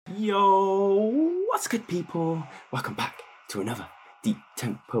Yo, what's good, people? Welcome back to another Deep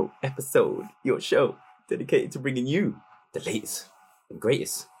Tempo episode, your show dedicated to bringing you the latest and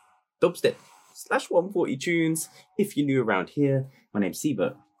greatest dubstep / 140 tunes. If you're new around here, my name's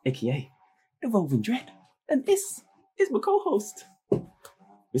Siebert, aka Evolving Dread, and this is my co-host,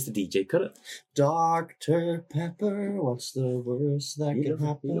 Mr. DJ Cutter. Dr. Pepper, what's the worst that can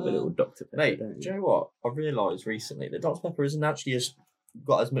happen? You love a little Dr. Pepper, Mate, don't do you know what? I realised recently that Dr. Pepper isn't actually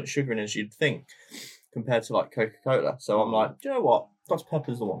got as much sugar in as you'd think compared to like Coca-Cola. So I'm like, do you know what? Dr.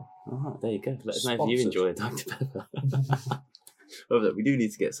 Pepper's the one. Oh, there you go. Let us know if you enjoy Dr. Pepper. We do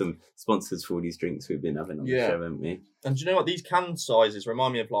need to get some sponsors for all these drinks we've been having on the show, haven't we? And do you know what? These can sizes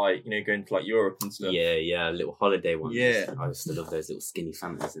remind me of like, going to like Europe and stuff. Yeah, little holiday ones. Yeah. I used to love those little skinny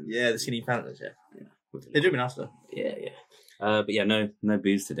Fantas. Yeah, the skinny Fantas, yeah. They do be nice though. Yeah. But yeah, no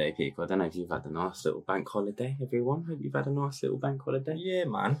booze today, people. I don't know if you've had a nice little bank holiday, everyone. Hope you've had a nice little bank holiday. Yeah,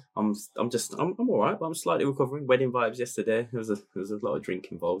 man. I'm all right, but I'm slightly recovering. Wedding vibes yesterday. There was a lot of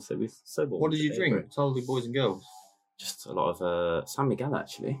drink involved, so we sober. What did you drink? Bro. Tell the boys and girls. Just a lot of San Miguel,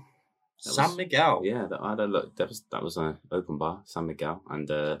 actually. San Miguel. Yeah, I had a look. That was an open bar, San Miguel, and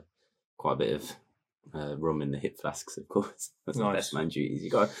quite a bit of rum in the hip flasks, of course. That's nice. The best man duties. You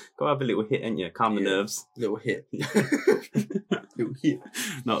got to have a little hit, ain't you? Calm the nerves. Little hit. Little hit.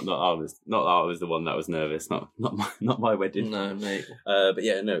 Not I was the one that was nervous. Not my wedding. No, mate. But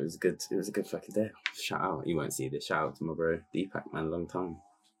yeah, no, it was good. It was a good fucking day. Shout out. You won't see this. Shout out to my bro Deepak, man. Long time.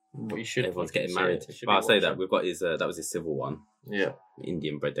 Well, you should. Everyone's getting married. But I'll say that we've got his. That was his civil one. Yeah.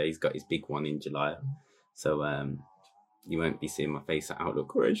 Indian bread day. He's got his big one in July. So you won't be seeing my face at Outlook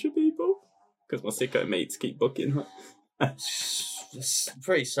Croatia, people, because my sicko mates keep booking. It's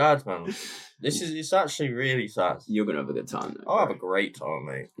pretty sad, man. It's actually really sad. You're gonna have a good time, though. I'll have a great time,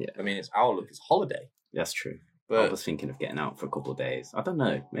 mate. Yeah. I mean, it's Outlook. It's holiday. That's true. But I was thinking of getting out for a couple of days. I don't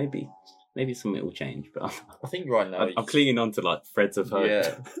know. Maybe something will change. But I think right now I'm clinging on to like threads of hope.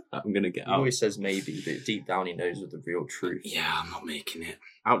 Yeah. I'm gonna get out. He always says maybe, but deep down he knows the real truth. Yeah, I'm not making it.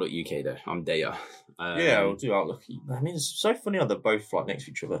 Outlook UK though. I'm there. Yeah, we'll do Outlook. I mean, it's so funny how they're both like next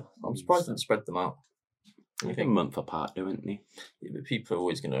to each other. I'm surprised they didn't spread them out. I think a month apart, don't they? Yeah, but people are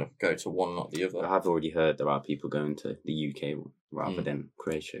always going to go to one, not the other. I've already heard there are people going to the UK rather than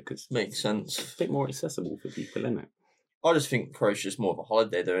Croatia because makes sense. It's a bit more accessible for people, isn't it? I just think Croatia's more of a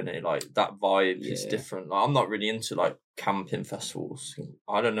holiday, though, isn't it? Like that vibe is different. Like, I'm not really into like camping festivals.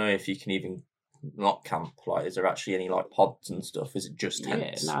 I don't know if you can even not camp. Like, is there actually any like pods and stuff? Is it just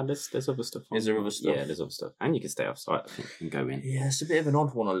tents? Yeah, there's other stuff. Is there other stuff? Yeah, there's other stuff, and you can stay off site, I think, and go in. Yeah, it's a bit of an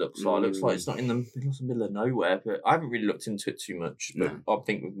odd one. It looks like. It looks like it's not in the middle of nowhere. But I haven't really looked into it too much. But I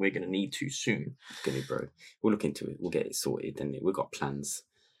think we're going to need to soon. It's gonna be, bro. We'll look into it. We'll get it sorted, and we've got plans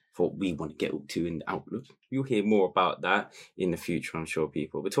for what we want to get up to in the Outlook. You'll hear more about that in the future, I'm sure,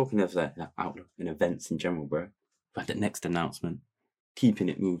 people. We're talking of that Outlook and events in general, bro. But the next announcement, keeping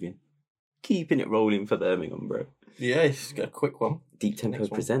it moving. Keeping it rolling for Birmingham, bro. Yeah, it's got a quick one. Deep Tempo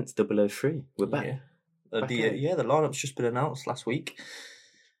presents 003. We're back. Yeah, the lineup's just been announced last week.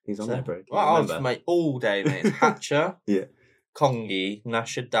 He's on there, bro. Well, I've made all day, mate. Hatcher, yeah, Kongi,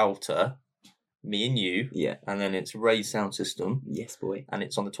 Nasha Delta, me and you, yeah, and then it's Ray Sound System. Yes, boy. And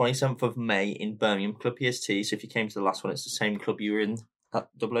it's on the 27th of May in Birmingham, Club PST. So if you came to the last one, it's the same club you were in. At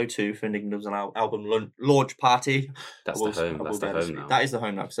 002 for Enigma's album launch party. That's the home. That's the home now. That is the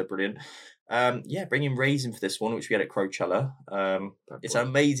home now because they're brilliant. Bringing Raisin for this one, which we had at Coachella. It's an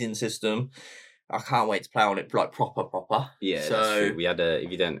amazing system. I can't wait to play on it like proper. Yeah, so, that's true. We had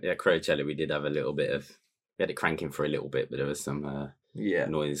Coachella. We did have a little bit of. We had it cranking for a little bit, but there was some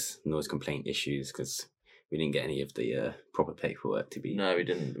noise complaint issues because we didn't get any of the proper paperwork to be. No, we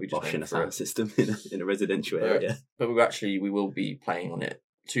didn't. We just washing a sound system in a residential area. But we will be playing on it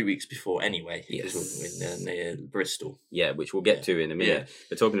 2 weeks before anyway. Yes, we're near Bristol. Yeah, which we'll get to in a minute. Yeah.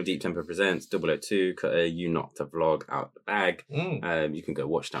 But talking of Deep Tempo Presents 002, you knocked a vlog out the bag. You can go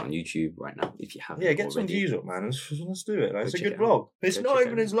watch that on YouTube right now if you haven't. Yeah, get some views up, man. Let's do it. It's a good vlog. It's not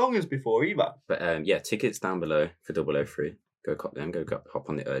even as long as before either. But tickets down below for 003. Go cop them. Go hop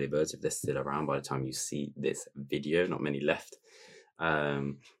on the early birds if they're still around by the time you see this video. Not many left.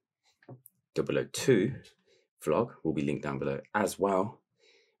 002 vlog will be linked down below as well.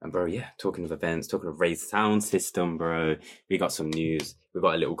 And bro, talking of events, talking of Ray's Sound System, bro. We got some news. We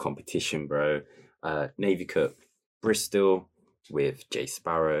got a little competition, bro. Navy Cup, Bristol with Jay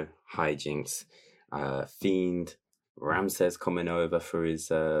Sparrow, Hijinks, Fiend. Ramses coming over for his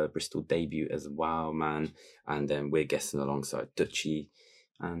Bristol debut as well, man. And then we're guessing alongside Dutchy.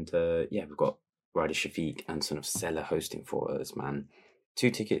 And we've got Ryder Shafiq and Son of Seller hosting for us, man. 2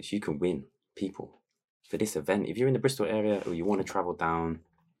 tickets you can win, people, for this event. If you're in the Bristol area or you want to travel down,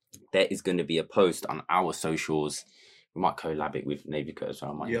 there is going to be a post on our socials. We might collab it with Navy Cut as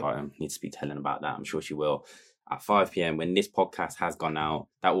well. I might invite him. Need to speak to Helen about that. I'm sure she will. At 5 p.m. when this podcast has gone out,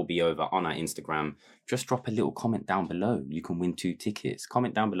 that will be over on our Instagram. Just drop a little comment down below. You can win 2 tickets.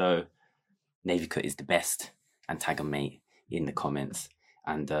 Comment down below. Navy Cut is the best, and tag a mate in the comments.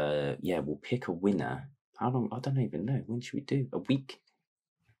 And we'll pick a winner. How long? I don't even know. When should we do? A week?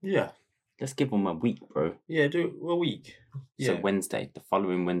 Yeah. Let's give them a week, bro. Yeah, do a week. So Wednesday, the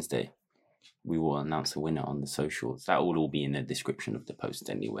following Wednesday, we will announce a winner on the socials. That will all be in the description of the post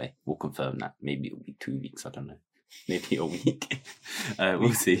anyway. We'll confirm that. Maybe it'll be 2 weeks. I don't know. Maybe a week.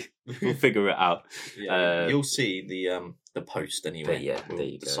 We'll see. We'll figure it out. Yeah, you'll see the post anyway. But yeah, there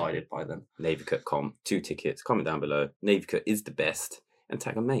you go. Decided by then. NavyCut.com, 2 tickets. Comment down below. NavyCut is the best, and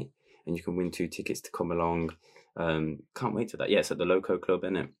tag a mate, and you can win 2 tickets to come along. Can't wait for that. Yeah, it's at the Loco Club,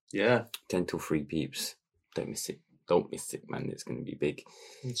 isn't it? Yeah. 10 till 3 peeps. Don't miss it. Don't miss it, man. It's going to be big.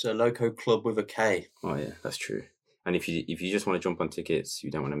 It's a Loco Club with a K. Oh yeah, that's true. And if you just want to jump on tickets,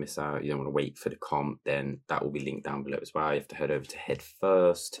 you don't want to miss out, you don't want to wait for the comp, then that will be linked down below as well. You have to head over to Head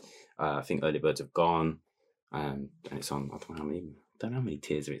First. I think early birds have gone, and it's on. I don't know how many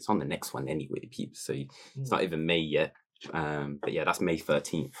tiers it's on the next one anyway, peeps. So it's not even May yet. But yeah, that's May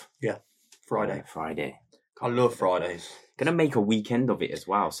 13th. Yeah, Friday. Friday. I love Fridays. Gonna make a weekend of it as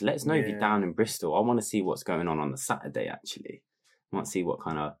well. So let us know if you're down in Bristol. I want to see what's going on the Saturday. Actually, might see what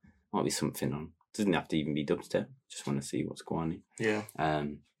kind of might be something on. Doesn't have to even be dubstep. Just want to see what's going on. Yeah.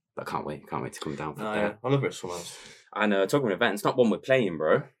 But can't wait to come down for that. Yeah. I love Bristol, man. And talking about events, not one we're playing,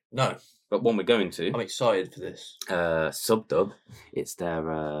 bro. No. But one we're going to. I'm excited for this. Subdub. It's their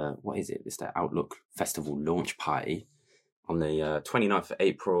what is it? It's their Outlook Festival launch party on the 29th of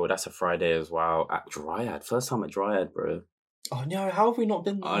April. That's a Friday as well at Dryad. First time at Dryad, bro. Oh no, how have we not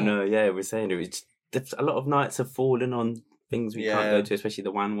been there? I know, yeah, we're saying it. A lot of nights have fallen on things we can't go to, especially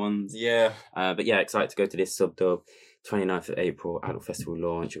the WAN ones. Yeah. But yeah, excited to go to this Subdub. 29th of April, Outlook Festival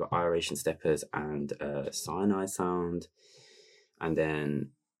launch. You've got Iration Steppers and Sinai Sound. And then,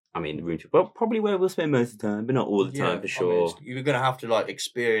 I mean, probably where we'll spend most of the time, but not all the time for sure. I mean, you're going to have to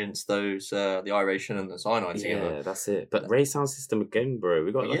experience those, the Iration and the Sinai together. Yeah, that's it. But Ray Sound System again, bro.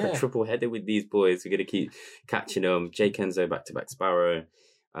 We got a triple header with these boys. We're going to keep catching them. Jay Kenzo back-to-back Sparrow.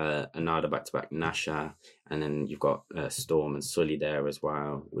 Anada back-to-back Nasha. And then you've got Storm and Sully there as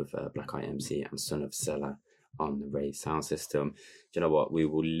well with Black Eye MC and Son of Seller on the Ray Sound System. Do you know what? We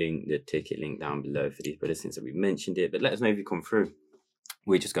will link the ticket link down below for these brothers since we mentioned it. But let us know if you come through.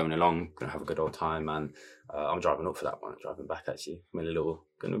 We're just going along, gonna have a good old time, and I'm driving up for that one. I'm driving back actually.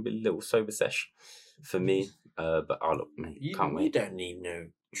 Gonna be a little sober sesh for me. But I'll look, mate. Can't wait. You don't need no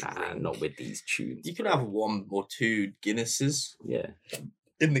drink. Not with these tunes. You can have 1 or 2 Guinnesses. Yeah.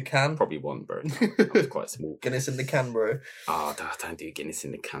 In the can. Probably 1, bro. That was quite small. Guinness in the can, bro. Don't do Guinness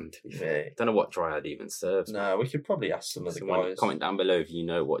in the can, to be fair. Don't know what Dryad even serves. No, we could probably ask some of the guys. Comment down below if you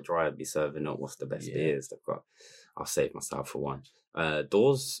know what Dryad be serving or what's the best beers they've got. I'll save myself for one.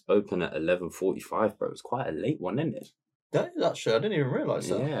 Doors open at 11:45, bro. It's quite a late one, isn't it? That is actually, I didn't even realise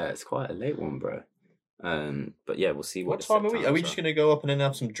that. Yeah, it's quite a late one, bro. But yeah, we'll see what time are we? Are we just going to go up and then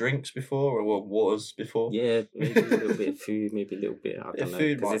have some drinks before, or waters before? Yeah, maybe a little bit of food, maybe a little bit. I don't know.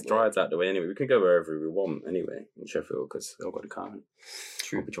 Because it's Dryad's out the way anyway. We can go wherever we want anyway in Sheffield because I've got the car.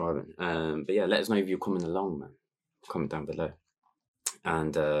 True. I'll be driving. But yeah, let us know if you're coming along, man. Comment down below.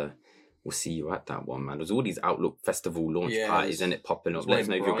 And we'll see you at that one, man. There's all these Outlook Festival launch parties, isn't it, popping up? Let us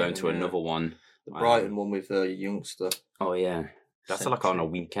know if you're going to another one. The Brighton one with Youngster. Oh, yeah. That's like on a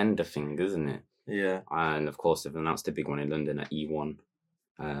weekender thing, isn't it? Yeah. And, of course, they've announced a big one in London at E1.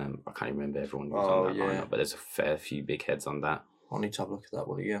 I can't remember everyone who's on that lineup, but there's a fair few big heads on that. I need to have a look at that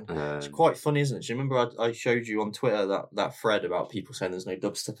one again. It's quite funny, isn't it? Do you remember I showed you on Twitter that thread about people saying there's no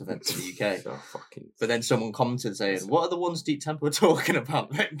dubstep events in the UK? But then someone commented saying, what are the ones Deep Tempo are talking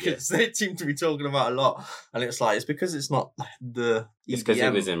about? Because they seem to be talking about a lot. And it's because it's not the It's because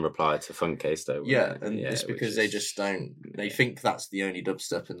it was in reply to Funkcase, though. Yeah, and it's because they just don't... They think that's the only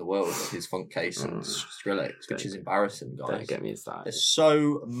dubstep in the world is Funkcase and Skrillex, which is embarrassing, guys. Don't get me started. There's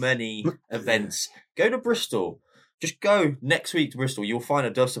so many events. Go to Bristol. Just go next week to Bristol. You'll find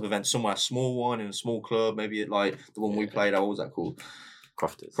a dubstep event somewhere, a small one in a small club, maybe like the one we played. What was that called?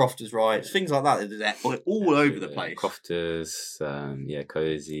 Crofters, right? Things like that. They're all over the place. Crofters,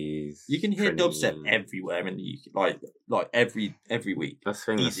 Cozies. You can hear dubstep everywhere in the UK, like every week. That's the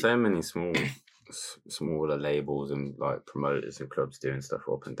thing. There's so many smaller labels and like promoters and clubs doing stuff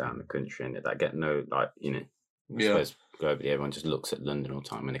up and down the country, and that get no I suppose globally everyone just looks at London all the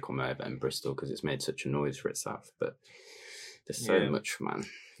time when they come over and Bristol because it's made such a noise for itself. But There's so much, man.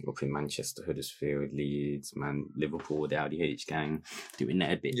 Up in Manchester, Huddersfield, Leeds, man, Liverpool, the Audi H gang, doing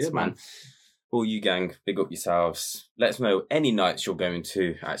their bits, man. All you gang, big up yourselves. Let us know any nights you're going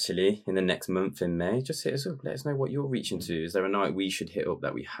to, actually, in the next month in May. Just hit us up. Let us know what you're reaching to. Is there a night we should hit up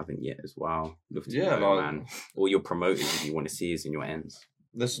that we haven't yet as well? Love to know, man. Or your promoters if you want to see us in your ends.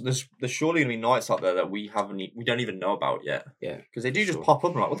 There's surely gonna be nights out there that we don't even know about yet. Yeah, because they do just pop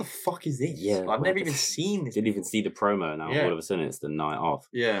up and like, what the fuck is this? Yeah, I've never even seen this. Didn't even see the promo now. All of a sudden, it's the night off.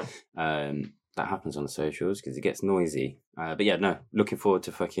 Yeah. That happens on the socials because it gets noisy. But yeah, no, looking forward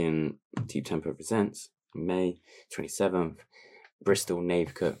to fucking Deep Tempo Presents May 27th. Bristol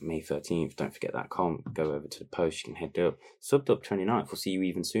Nave Cut May 13th. Don't forget that comp. Go over to the post. You can head up. Subbed up 29th. We'll see you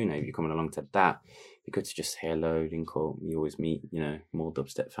even sooner if you're coming along to that. Be good to just say hello, link up. We always meet, more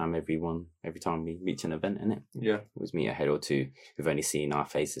dubstep fam every time we reach an event, innit? Yeah. Always meet a head or two. We've only seen our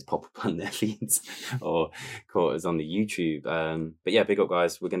faces pop up on their feeds or caught us on the YouTube. But yeah, big up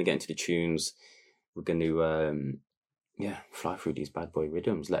guys. We're gonna get into the tunes. We're gonna fly through these bad boy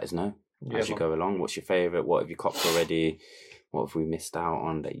rhythms. Let us know as you go along. What's your favourite? What have you copped already? What have we missed out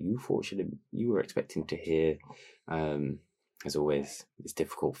on that you thought you were expecting to hear? As always, it's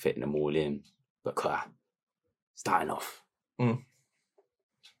difficult fitting them all in. But starting off,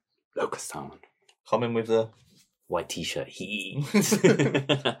 Locust Sound. Coming with the white t-shirt.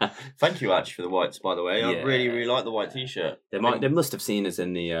 Thank you, Arch, for the whites, by the way. Yeah. I really, really like the white t-shirt. They must have seen us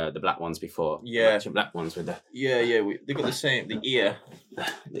in the black ones before. Yeah, the black ones with the they got the ear,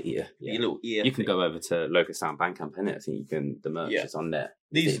 the ear, the little ear. You can go over to Locust Sound Bandcamp, innit? I think the merch is on there.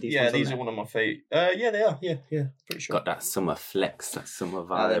 These are one of my favourite. Yeah, they are. Yeah, pretty sure. Got that summer flex, that summer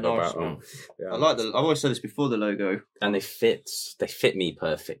vibe nice, about them. Yeah. I've always said this before the logo, and they fit me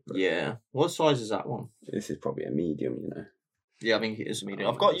perfect. Bro. Yeah. What size is that one? This is probably a medium, Yeah, I think it is a medium.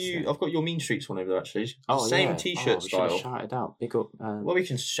 I've got your Mean Streets one over there actually. Same t-shirt style. Shout it out. Big up. Well, we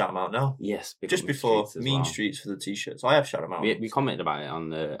can shout them out now. Yes. Just before Mean Streets for the t-shirts. I have shout them out. We commented about it on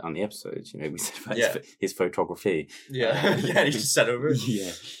the episodes. We said about his photography. Yeah, he just sent over.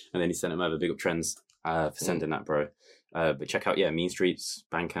 Yeah, and then he sent them over. Big up Trends for sending that, bro. But check out Mean Streets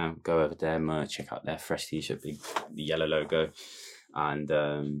Bandcamp. Go over there, merch. Check out their fresh t-shirt, the yellow logo, and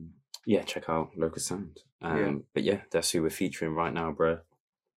check out Locust Sound. But yeah, that's who we're featuring right now, bro.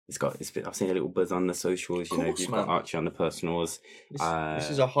 I've seen a little buzz on the socials. You've got Archie on the personals. This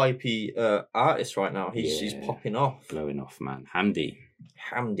is a hypey artist right now. He's popping off, blowing off, man. Hamdi.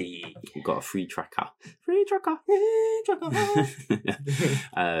 We've got a free tracker. We've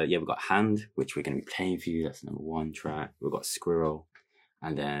got Hand, which we're going to be playing for you. That's number 1 track. We've got Squirrel,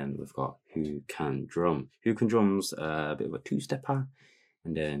 and then we've got Who Can Drum. Who Can Drum's a bit of a 2-stepper,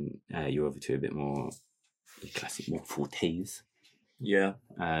 and then you're over to a bit more classic, more fortes. Yeah.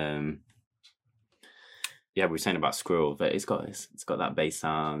 We were saying about Squirrel, but it's got that bass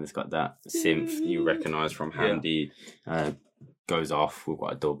sound, it's got that synth you recognise from Handy. Goes off. We've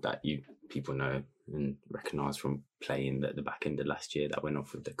got a dub that people know and recognise from playing the back end of last year that went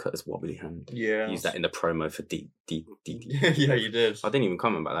off with the Curtis Wobbly Hand. Yeah. Used that in the promo for D. Yeah, you did. I didn't even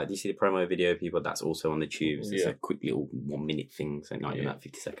comment about that. Do you see the promo video, people? That's also on the tubes. It's a quick little 1 minute thing, so not even that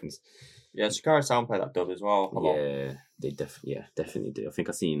 50 seconds. Yeah, Sakara Sound play that dub as well. They definitely do. I think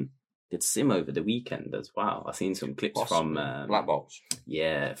did Sim over the weekend as well. I've seen some clips from Black Box.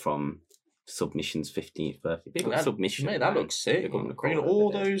 Yeah, from Submission's 15th birthday. Big up Submission. Mate, that looks sick. Bringing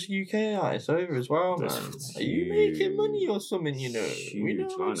all those UK artists over as well, man. Are you making money or something, We know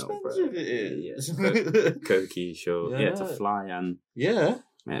how expensive it is. Koki, sure. Yeah, to fly and... Yeah.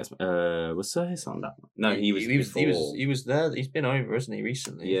 Was Sirhis on that one? No, he was there. He's been over, hasn't he,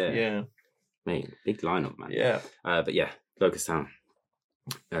 recently? Yeah. Mate, big lineup, man. Yeah. But yeah, Locust Sound.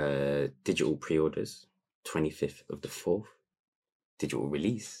 Digital pre-orders, 25th of the 4th. Digital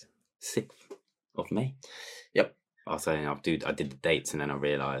release, 6th of May. Yep. I was saying I did the dates and then I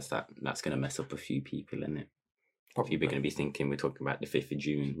realised that's going to mess up a few people, isn't it? Probably. People are going to be thinking we're talking about the 5th of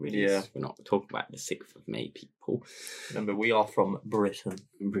June release. Yeah. We're not talking about the 6th of May, people. Remember, we are from Britain.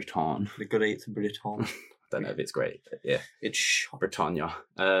 The good 8th of Britain. I don't know if it's great, but yeah. It's shot. Britannia.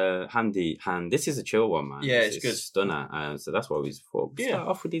 Handy. This is a chill one, man. Yeah, it's good. Stunner. So that's what we thought. Start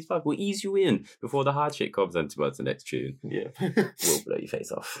off with these vibes. We'll ease you in before the hard shit comes into the next tune. Yeah. We'll blow your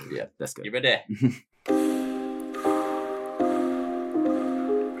face off. Yeah. Let's go. You ready?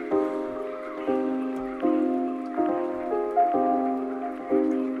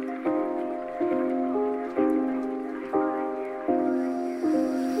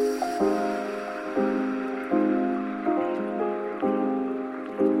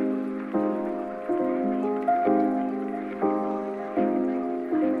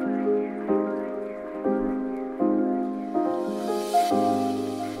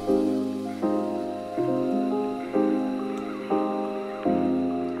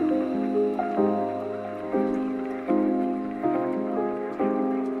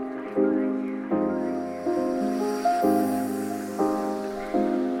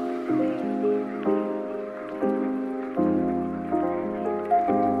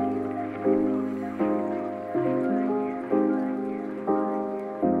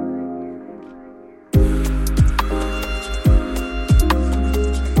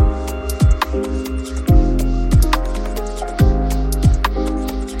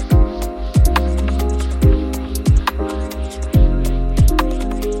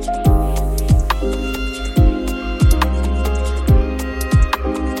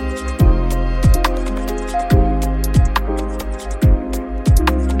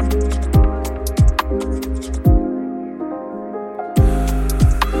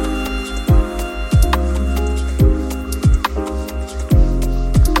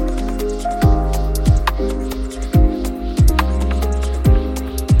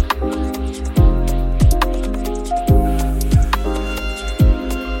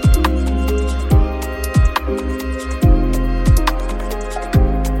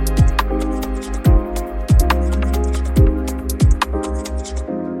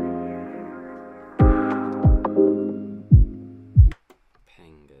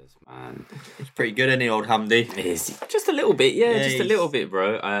 pretty good, any old Hamdi. It is just a little bit, just a little bit,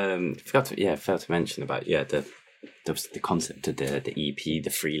 bro. Failed to mention about the concept of the EP, the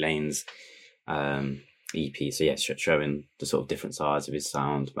Three Lanes EP. So showing the sort of different sides of his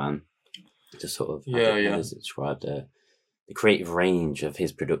sound, man. Just sort of how does it describe the creative range of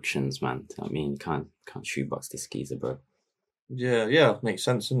his productions, man. I mean, can't shoebox this geezer, bro. Yeah, makes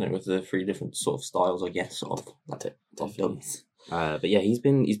sense, doesn't it? With the 3 different sort of styles, I guess, of dubs. But yeah, he's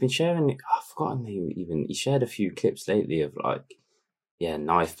been sharing. I've forgotten he shared a few clips lately of like,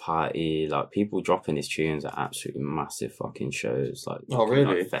 Knife Party, like people dropping his tunes at absolutely massive fucking shows, like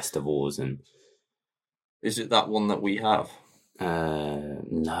really? Like festivals. And is it that one that we have?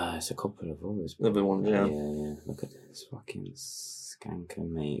 No, it's a couple of others. Other ones, yeah. Yeah. Look at this fucking skanker,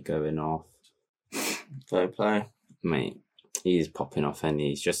 mate, going off. Fair play, mate. He's popping off, and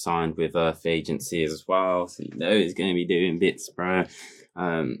he's just signed with Earth Agency as well, so you know he's going to be doing bits, bro.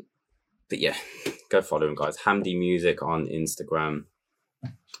 But yeah, go follow him, guys. Hamdi Music on Instagram.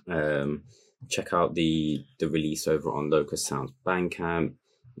 Check out the release over on Locust Sounds Bandcamp.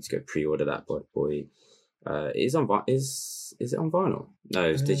 Let's go pre-order that, boy. Is it on vinyl? No,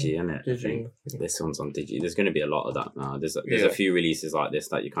 it's Digi, isn't it? Digi. This one's on Digi. There's going to be a lot of that now. There's a few releases like this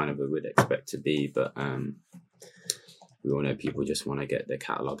that you kind of would expect to be, but we all know people just want to get their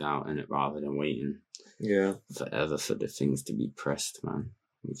catalogue out in it rather than waiting forever for the things to be pressed, man,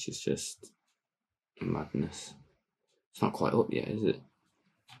 which is just madness. It's not quite up yet, is it?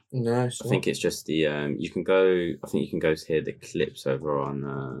 No, I think it's just the you can go to hear the clips over on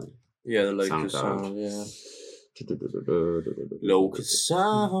the Locust Sound, Locust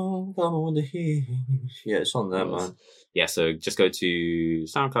Sound, come with the heat. Yeah, it's on there, man. Yeah, so just go to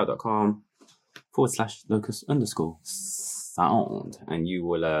soundcloud.com/locust_sound and you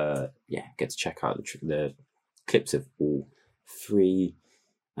will get to check out the clips of all 3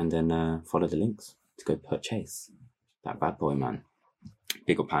 and then follow the links to go purchase that bad boy, man.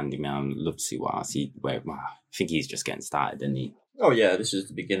 Big up Andy, man. Love to see what I see. I think he's just getting started, isn't he? Oh yeah, this is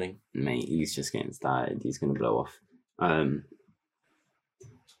the beginning, mate. He's just getting started. He's gonna blow off. I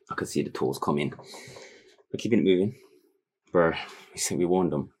could see the tours coming. We're keeping it moving, bro. We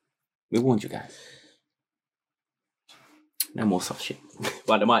warned them. We warned you guys. No more soft shit.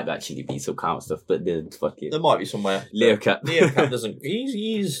 Well, there might actually be some kind of stuff, but fuck it. There might be somewhere. Leocap doesn't.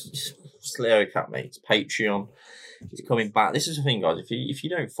 He's Leocap, mate. It's Patreon. He's coming back. This is the thing, guys. If you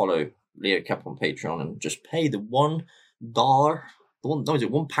don't follow Leocap on Patreon and just pay the $1, is it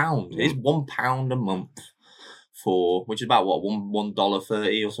 £1? It is £1 a month for, which is about what,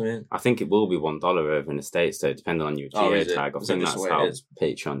 $1.30 or something. I think it will be $1 over in the States, though, depending on your geo tag. I think that's how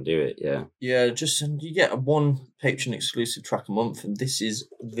Patreon do it. Yeah. Yeah, you get one Patreon exclusive track a month, and this is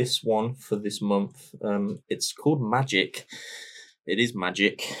this one for this month. It's called Magic. It is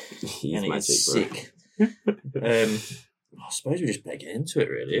magic. He's magic, it's bro. Sick. I suppose we just better get into it,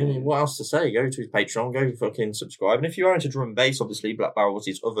 really. I mean, what else to say? Go to his Patreon, go fucking subscribe. And if you are into drum and bass, obviously, Black Barrel was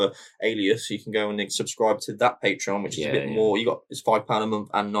his other alias. You can go and subscribe to that Patreon, which is a bit more. It's £5 a month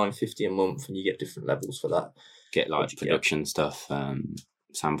and $9.50 a month, and you get different levels for that. Get like production stuff,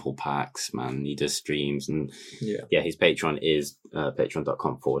 sample packs, man. He does streams, and his Patreon is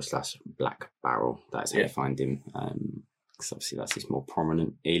patreon.com/Black Barrel. That's how you find him. Because obviously that's his more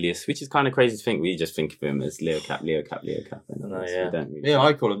prominent alias, which is kind of crazy to think. We just think of him as Leocap.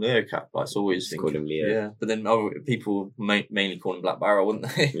 I call him Leocap. Like, it's always call him Leo. Yeah, but then other people mainly call him Black Barrel, wouldn't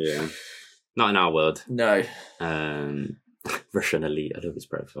they? Yeah, not in our world. No. Russian Elite. I love his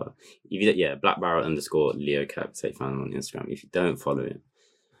profile. Black Barrel _Leocap. Say find him on Instagram. If you don't follow him,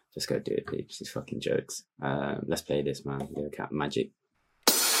 just go do it, please. He's fucking jokes. Let's play this, man. Leocap Magic.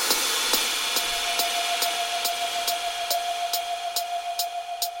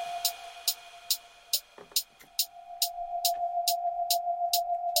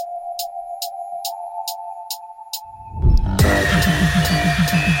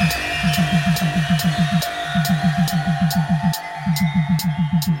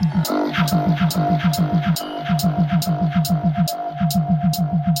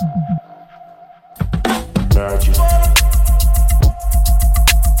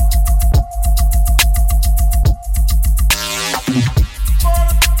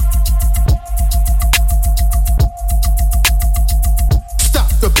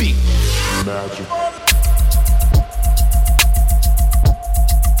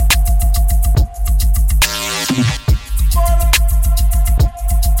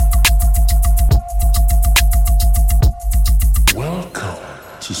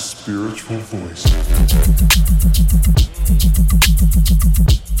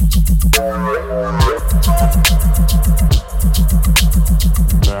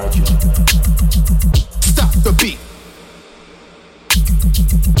 Stop the beat.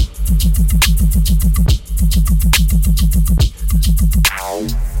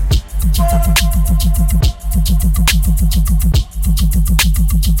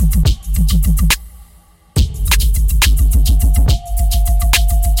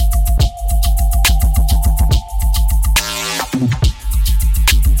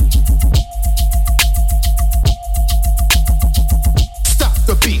 Stop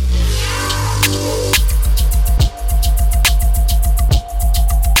the beat.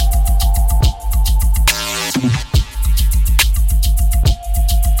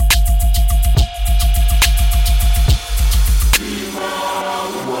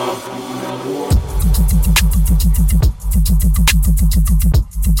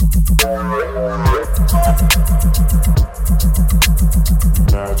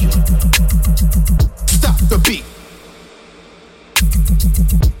 Stop the beat.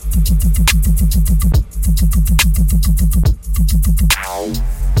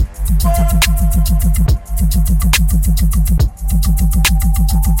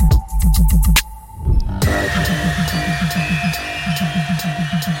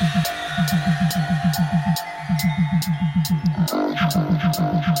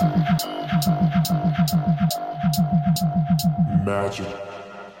 Magic.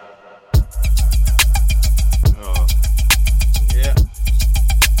 Oh, Yeah.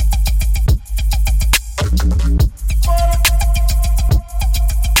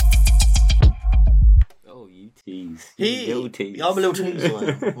 oh, you tease. He, You little tease. I'm a little teaser,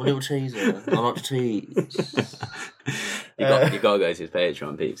 man. I'm a little teaser. I like to tease. you got to go to his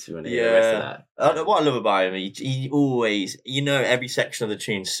Patreon, peeps. You want to hear the rest of that? What I love about him, he always, every section of the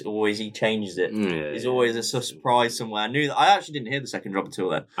tune, he changes it. Yeah, There's always a surprise somewhere. I actually didn't hear the second drop until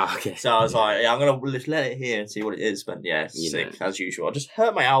then. Okay. So I was like, yeah, I'm going to just let it hear and see what it is. But yeah, it's sick, as usual. I just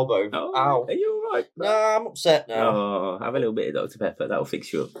hurt my elbow. Oh, Ow. are you alright? Nah, I'm upset now. Oh, have a little bit of Dr. Pepper. That'll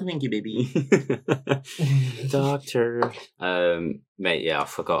fix you up. Thank you, baby. Doctor. Mate, yeah, I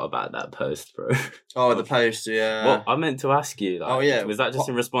forgot about that post, bro. Oh, the post, yeah. Well, I meant to ask you, like, Oh, yeah. was that just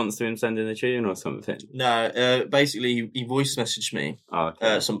in response to him sending a tune or something? No, basically, he voice messaged me Oh,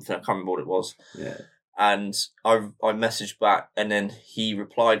 okay. something, I can't remember what it was. Yeah. And I messaged back, and then he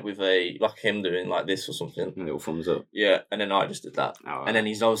replied with like him doing like this or something. A little thumbs up. Yeah, and then I just did that. Oh, And then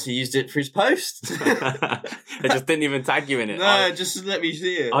he's obviously used it for his post. I just didn't even tag you in it. No, just let me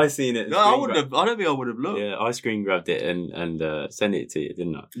see it. I seen it. No, I wouldn't have. I don't think I would have looked. Yeah, I screen grabbed it and sent it to you,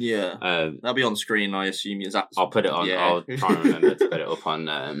 didn't I? Yeah. That'll be on screen, I assume. Is that? I'll put it on. Yeah. I'll try and remember to put it up on.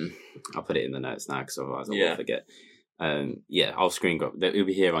 I'll put it in the notes now because otherwise I will forget. Yeah, I'll screen grab. It'll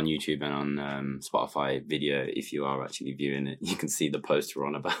be here on YouTube and on Spotify video. If you are actually viewing it, you can see the post we're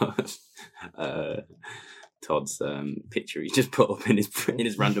on about Todd's picture he just put up in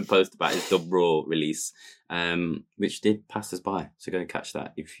his random post about his Dub Raw release, which did pass us by. So go and catch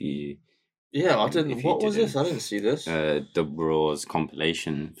that if you. Yeah, I didn't. If you What was didn't. this? I didn't see this. Dub Raw's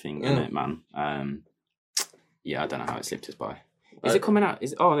compilation thing, Yeah. isn't it, man? Yeah, I don't know how it slipped us by. Is it coming out?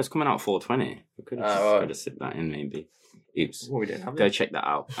 It's coming out 420. We could have slipped that in, maybe. Oops. Well, we didn't have Go it. check that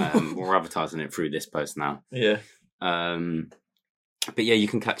out. We're advertising it through this post now. Yeah. But yeah, you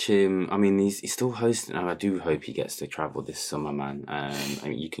can catch him. I mean, he's still hosting. I do hope he gets to travel this summer, man. I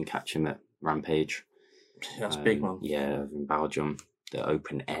mean, you can catch him at Rampage. That's big, man. Yeah, in Belgium, the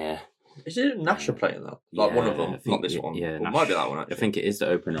open air. Is it Nasher playing that? Like one of them, I think not this it- one. yeah, Or Nash. might be that one actually. I think it is the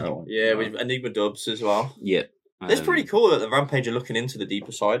opener one. Yeah, with Enigma Dubs as well. Yeah. It's pretty cool that the Rampage are looking into the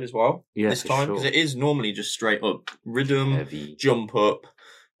deeper side as well this for time, sure. because it is normally just straight up rhythm, Heavy. jump up,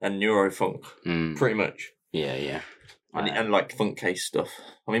 and neurofunk, Mm, pretty much, yeah. and like funk case stuff.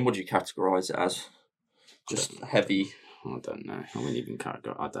 I mean, what do you categorize it as? Just heavy. I don't know. I wouldn't even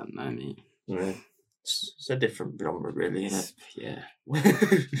categorize. I don't know, mate. Yeah. It's a different genre, really, isn't Yeah.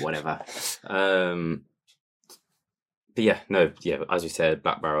 it? Whatever. But yeah, no, yeah, as we said,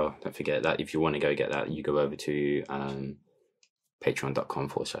 Black Barrel, don't forget that. If you want to go get that, you go over to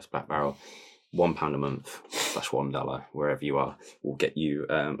patreon.com/Black Barrel. £1 a month /$1, wherever you are, will get you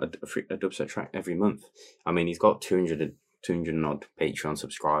a dubstep track every month. I mean, he's got 200 and odd Patreon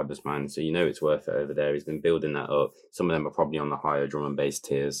subscribers, man, so you know it's worth it over there. He's been building that up. Some of them are probably on the higher drum and bass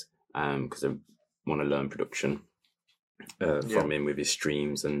tiers because they want to learn production from him with his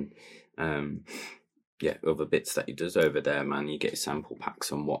streams and other bits that he does over there, man. You get sample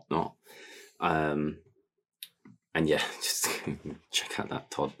packs and whatnot. And yeah, just check out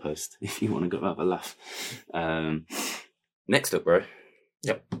that Todd post if you want to go have a laugh. Next up, bro.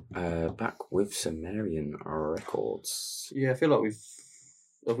 Yep. Back with Sumerian Records. Yeah, I feel like we've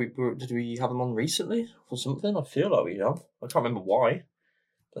Did we have them on recently or something? I feel like we have. I can't remember why.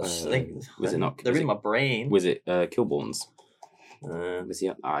 I think was it not? They're in my brain. Was it Killborns? Was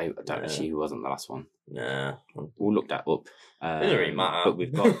he? I don't actually. Who wasn't the last one? Nah. We'll look that up. It doesn't really matter. But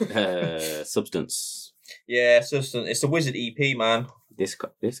we've got Substance. Yeah, it's the Wizard EP, man. This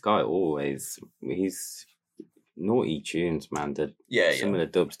guy always, he's naughty tunes, man. Some of the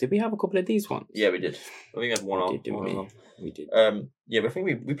dubs. Did we have a couple of these ones? Yeah, we did. I think we had one on. We did. Yeah, but I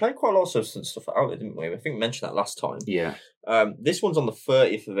think we played quite a lot of Substance stuff out there, didn't we? I think we mentioned that last time. Yeah. This one's on the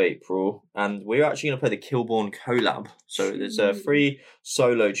 30th of April, and we're actually going to play the Killborn collab. So there's 3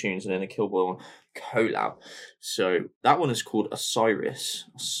 solo tunes and then a Killborn collab. So that one is called Osiris.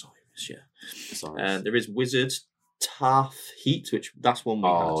 Yeah. Osiris. And there is Wizard, Taff Heat, which that's one we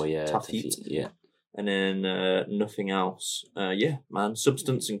had. Oh, yeah. Taff Heat. Yeah. And then nothing else. Yeah, man.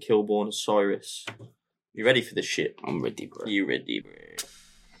 Substance and Killborn, Osiris. You ready for this shit? I'm ready, bro. You ready, bro?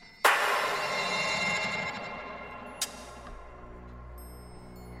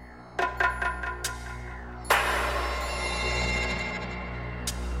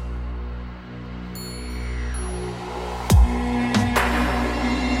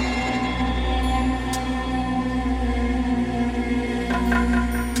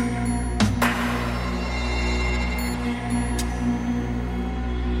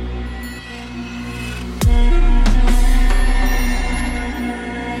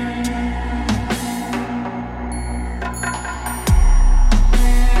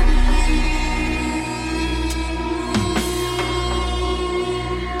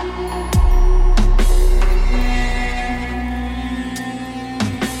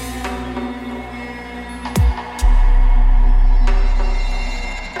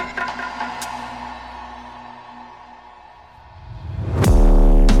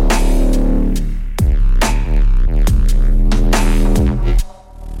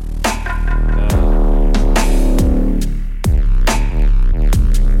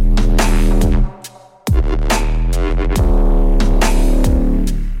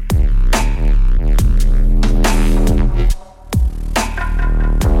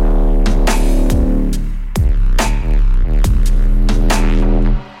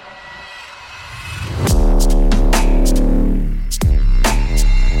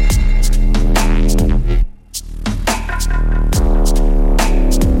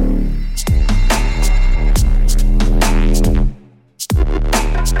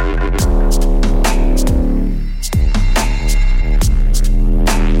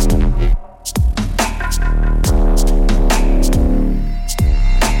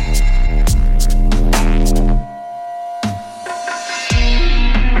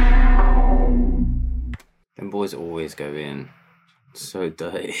 boys always go in so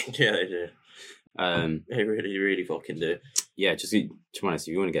dirty. Yeah, they do. They really, really fucking do. Yeah, just to be honest,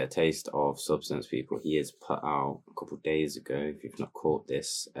 if you want to get a taste of Substance, people, he has put out a couple of days ago, if you've not caught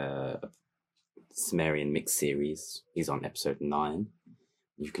this, Sumerian mix series. He's on episode 9.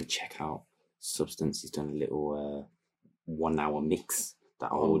 You can check out Substance. He's done a little 1 hour mix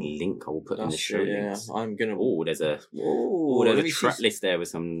that I will link. I will put in the show links. I'm gonna. There's a track list there with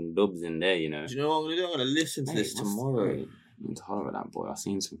some dubs in there. You know. Do you know what I'm gonna do? I'm gonna listen to this tomorrow. I need to holler at that boy. I've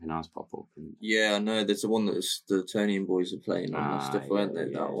seen something else pop up. Yeah, I know. There's the one that the Tonian boys are playing on and stuff, weren't they?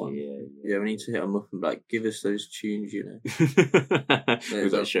 That one. Yeah, we need to hit them up and be like, give us those tunes, you know.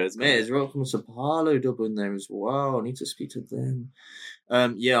 We've got shows. Mate, there's Rock and Sapalo dub in there as well. I need to speak to them.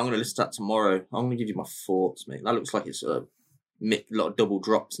 Yeah, I'm gonna listen to that tomorrow. I'm gonna give you my thoughts, mate. That looks like it's a lot of double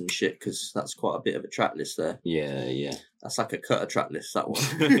drops and shit, because that's quite a bit of a track list there. Yeah. That's like a cutter track list, that one.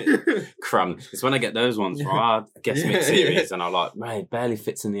 Crumb. It's when I get those ones for our guest mix series, and I'm like, man, it barely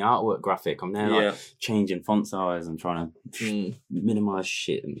fits in the artwork graphic. I'm there like changing font size and trying to minimize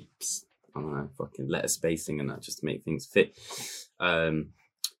shit and I don't know, fucking letter spacing and that just to make things fit. But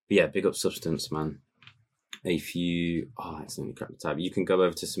yeah, big up Substance, man. If you accidentally cracked the tab, you can go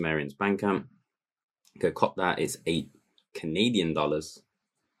over to Sumerian's Bandcamp, go cop that. It's $8 Canadian, about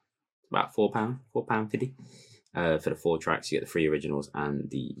 £4.50. For the 4 tracks, you get the 3 originals and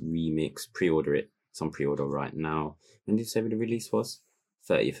the remix. Pre-order it. It's on pre-order right now. When did you say the release was?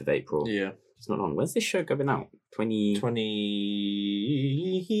 30th of April. Yeah. It's not long. When's this show going out? 20...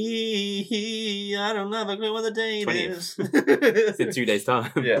 I don't have a clue what the date 20th. is. It's in 2 days'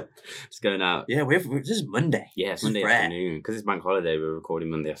 time. Yeah. It's going out. Yeah, this is Monday. Yeah, it's Monday afternoon. Because it's bank holiday, we're recording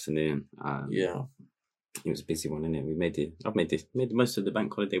Monday afternoon. Yeah. It was a busy one, innit? I've made the most of the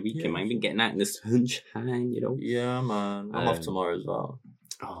bank holiday weekend, man. Been getting out in the sunshine, you know. Yeah, man. I'm off tomorrow as well.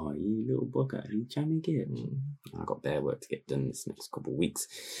 Oh, you little bugger. You jamming it? I got bare work to get done this next couple of weeks.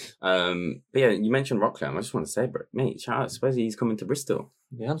 But yeah, you mentioned Rockland. I just want to say, bro, mate, shout out. I suppose he's coming to Bristol.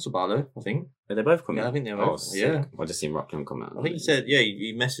 Yeah, and Sabalo, I think. Are they both coming? Yeah, I think they're Oh, both. sick. Yeah. I just seen Rockland come out. I think he said, yeah,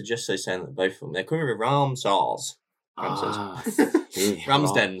 he messaged yesterday saying that both of them, they're coming with Ramsars.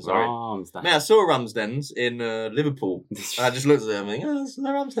 Ramsdens, sorry. Ramsdens. Mate, I saw Ramsdens in Liverpool. And I just looked at them and think,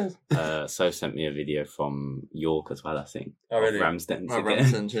 they're Ramsdens. So sent me a video from York as well, I think. Oh, really? Of Ramsdens. Oh, again.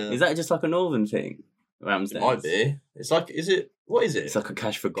 Ramsdens, yeah. Is that just like a northern thing? Ramsdens? It might be. It's like, what is it? It's like a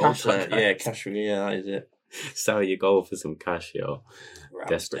cash for gold. Cash, yeah, cash for, yeah, that is it. Sell your gold for some cash, yo. Ramsdens.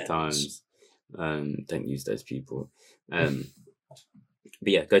 Desperate times. Don't use those people. But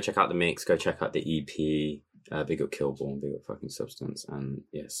yeah, go check out the mix. Go check out the EP. Big up Kilborn, big up fucking Substance, and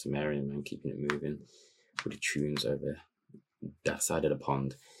yeah, Sumerian, man, keeping it moving. With the tunes over that side of the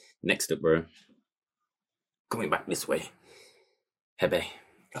pond. Next up, bro. Coming back this way. Hebe.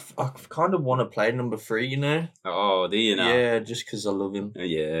 I kind of want to play number 3, you know? Oh, do you know? Yeah, just because I love him.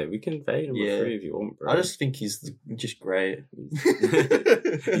 Yeah, we can play number 3 if you want, bro. I just think he's just great.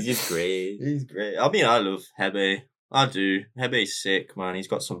 He's just great. He's great. I mean, I love Hebe. I do. Hebe's sick, man. He's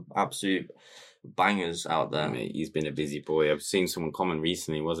got some absolute bangers out there. Mate, he's been a busy boy. I've seen someone comment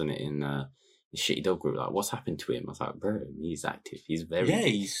recently, wasn't it, in the Shitty Dog group, like, what's happened to him? I was like, bro, he's active. He's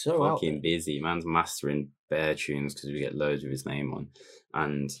he's so fucking busy. Man's mastering bare tunes because we get loads with his name on.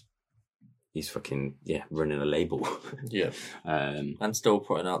 And he's fucking, running a label. Yeah. And still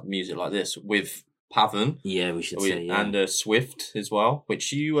putting out music like this with Pavan. Yeah, we should say, yeah. And Swift as well,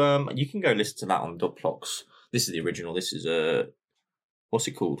 which you can go listen to that on Dubplox. This is the original. This is what's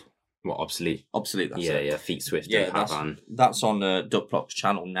it called? What, Obsolete? Obsolete, that's it. Yeah, Feet Swift Yeah, and Pavan. that's on Dubplox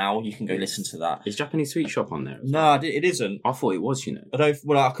channel now. You can go listen to that. Is Japanese Sweet Shop on there? No, it isn't. I thought it was, you know.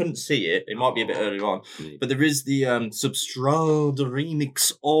 I couldn't see it. It might be a bit earlier on. Maybe. But there is the Substrada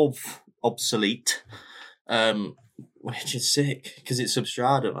remix of Obsolete, which is sick because it's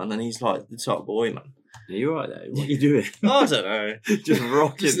Substrada, man, and he's like the top boy, man. Are you alright there? What are you doing? I don't know. Just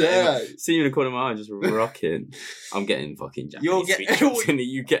rocking. Just there. See you in the corner of my eye, just rocking. I'm getting fucking Japanese You're sweet shops in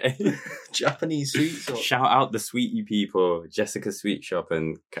the UK. Japanese sweet shop. Shout out the sweetie people, Jessica Sweet Shop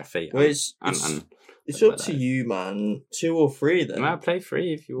and Cafe. Well, it's up to you, man. 2 or 3 then. I'll play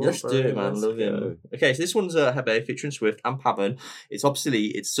 3 if you want. Let's do it, man. Love him. Okay, so this one's Hebe featuring Swift and Pavan. It's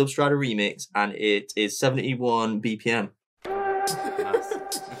Obsolete, it's Substrata remix, and it is 71 BPM. Nice.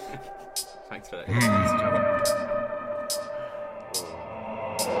 Thanks for that.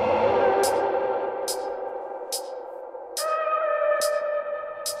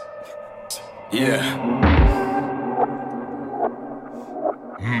 Yeah.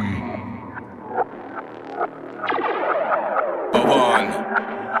 Pavan,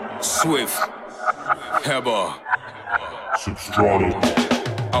 Swift, Hebe. Substrata.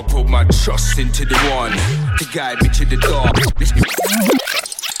 I put my trust into the one to guide me to the dark. Fucking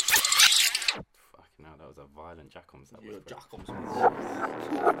hell, that was a violent Jackoms. That was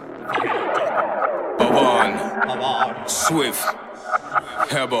Pavan, Swift,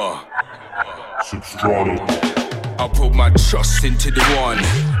 Hebe. Substrata. I put my trust into the one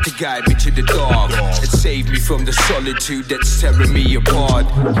to guide me to the dark and save me from the solitude that's tearing me apart.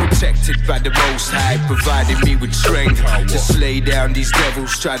 Protected by the Most High, providing me with strength to slay down these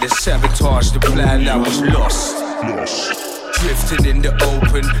devils, try to sabotage the plan. I was lost. Drifting in the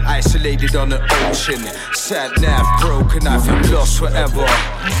open, isolated on the ocean. Sat nav broken, I feel lost forever.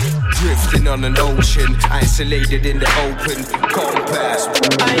 Drifting on an ocean, isolated in the open. Compass.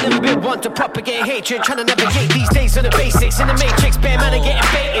 I ain't never been one to propagate hatred, trying to navigate these days on the basics. In the matrix, bare man are getting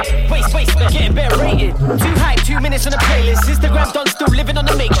baited. Waste, getting bare rated. Too hype, 2 minutes on the playlist. Instagram done, still living on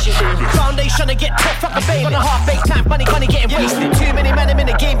the makeshift. Foundation to get top, fuck a baby. On a half-baked time, money getting wasted. Too many men in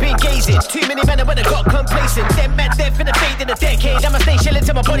the game being gazing. Too many men when I got complacent. Them men, they're finna fade in a decade. I'ma stay chilling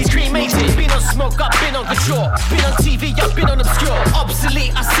till my body's cremated. Been on smoke, I've been on control. Been on TV, I've been on obscure.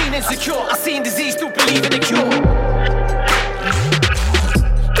 Obsolete, I've seen insecure. I've seen disease, still believe in the cure.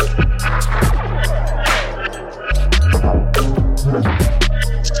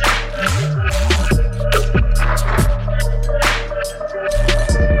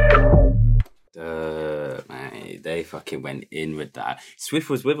 Man, they fucking went in with that. Swift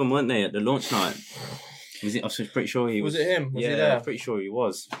was with them, weren't they, at the launch night? Was it? I was pretty sure he was. Was it him? Was he there? I'm pretty sure he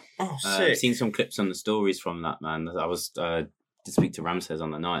was. Oh, sick. I've seen some clips on the stories from that, man. I was to speak to Ramses on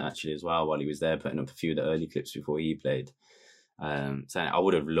the night actually as well while he was there, putting up a few of the early clips before he played. Saying I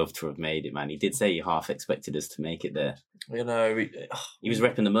would have loved to have made it, man. He did say he half expected us to make it there. You know, he was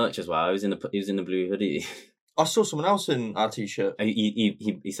repping the merch as well. He was in the blue hoodie. I saw someone else in our t-shirt.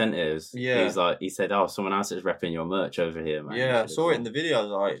 He sent it us. Yeah. He said, "Oh, someone else is repping your merch over here, man." Yeah, I saw it in the video. I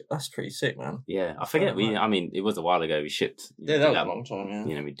was like, "That's pretty sick, man." Yeah, I forget. I mean, it was a while ago. We shipped. Yeah, that was a long time. Yeah.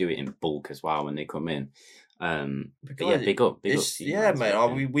 You know, we do it in bulk as well when they come in. But guys, yeah, big up. To you, yeah,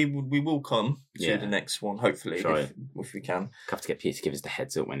 man. mate. We will come to the next one, hopefully, if we can. Have to get Peter to give us the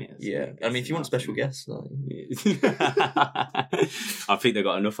heads up when it is. Yeah, I mean, if you want special guests, I think they've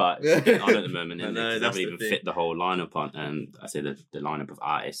got enough artists on at the moment, and they haven't even fit the whole lineup on. I say the lineup of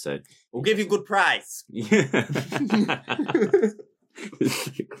artists. So we'll give you good price.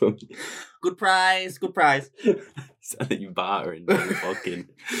 Good price. So that you bartering in the fucking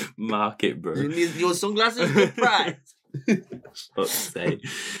market, bro. Your sunglasses, good price. Fuck's sake.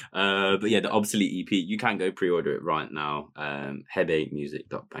 But yeah, the Obsolete EP, you can go pre-order it right now.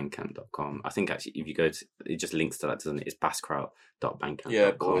 hebemusic.bandcamp.com. I think actually if you go to, it just links to that, doesn't it? It's basskraut.bandcamp.com.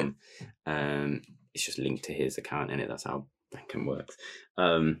 Yeah, cool. It's just linked to his account in it. That's how Bandcamp works.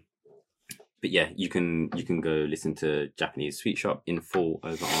 But yeah, you can go listen to Japanese Sweet Shop in full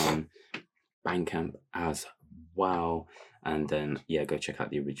over on Bandcamp as well. And then, yeah, go check out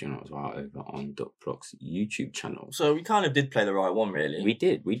the original as well over on Duck Pluck's YouTube channel. So we kind of did play the right one, really. We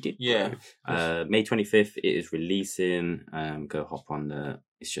did. Yeah. May 25th, it is releasing. Go hop on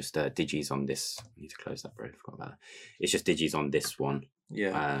it's just Digis on this. I need to close that, bro. I forgot about that. It's just Digis on this one.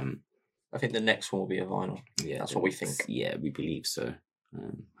 Yeah. I think the next one will be a vinyl. Yeah. That's what we think. Yeah, we believe so.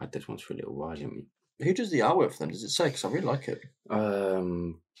 Had this one for a little while, didn't we? Who does the artwork for them? Does it say? Because I really like it.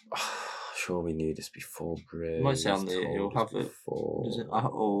 Sure, we knew this before, bro. It might say on the. You'll have it. Does it?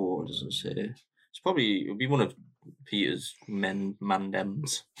 Oh, it doesn't say. It's probably. It'll be one of Peter's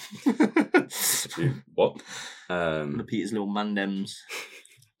mandems. What? One of Peter's little mandems.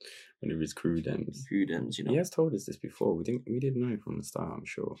 One of his crew dems. You know. He has told us this before. We didn't know from the start. I'm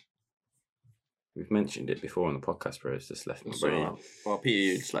sure. We've mentioned it before on the podcast, bro. It's just left my brain. Well,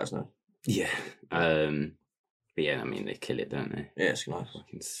 Peter, just let us know. Yeah. But yeah, I mean, they kill it, don't they? Yeah, it's nice.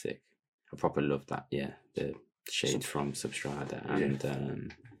 Fucking sick. I proper love that. Yeah, the shades from Substrata and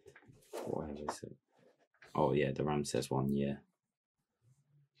whatever is it? Oh yeah, the Ramses one. Yeah,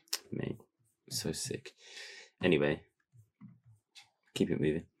 mate, so sick. Anyway, keep it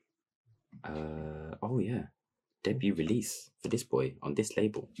moving. Oh yeah, debut release for this boy on this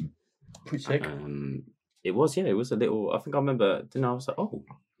label. Pretty sick. It was a little. I think I remember. Then I was like, oh,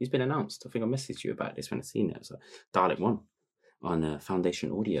 he's been announced. I think I messaged you about this when I seen it. It was like Dalek One on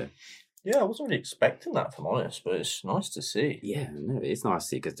Foundation Audio. Yeah, I wasn't really expecting that, if I'm honest, but it's nice to see. Yeah, no, it's nice to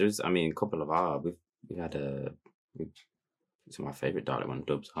see because there's, I mean, a couple of we've had some of my favourite Dalek One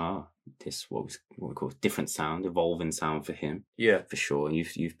dubs are this what we call different sound, evolving sound for him. Yeah, for sure. And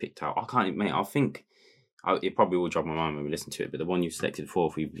you've picked out. I can't, mate. I think it probably will drop my mind when we listen to it. But the one you selected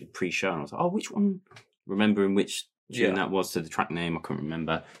for we pre-show, and I was like, oh, which one? Remembering which tune that was to the track name, I couldn't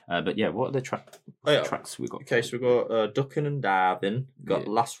remember. But yeah, what are the tracks we got? Okay, so we've got Ducking and Diving, got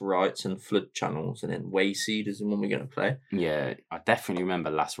Last Rites and Flood Channels, and then Wayseed is the one we're going to play. Yeah, I definitely remember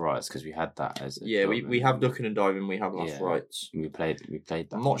Last Rites because we had that as we have Ducking and Diving, we have Last Rites. We played that.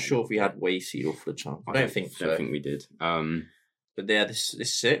 I'm not sure if we had Wayseed or Flood Channels. I don't think so. I don't think we did. But yeah, this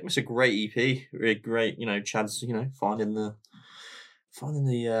is sick. It's a great EP. Really great, Chad's, finding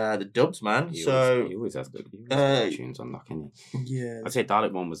the dubs, man. He always has good tunes on that, can he? Yeah. I'd say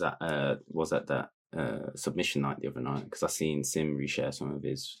Dalek One was at that submission night the other night because I seen Sim reshare some of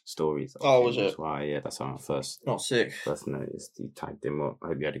his stories. Oh, was it? That's why, yeah, that's how I first noticed. He tagged him up. I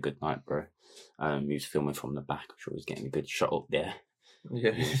hope you had a good night, bro. He was filming from the back. I'm sure he was getting a good shot up there.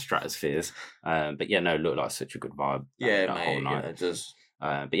 Yeah. Stratospheres. But yeah, no, it looked like such a good vibe. Yeah, that mate, whole night. Yeah, it does.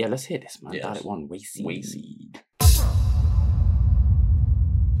 But yeah, let's hear this, man. Yes. Dalek One, Wayseed.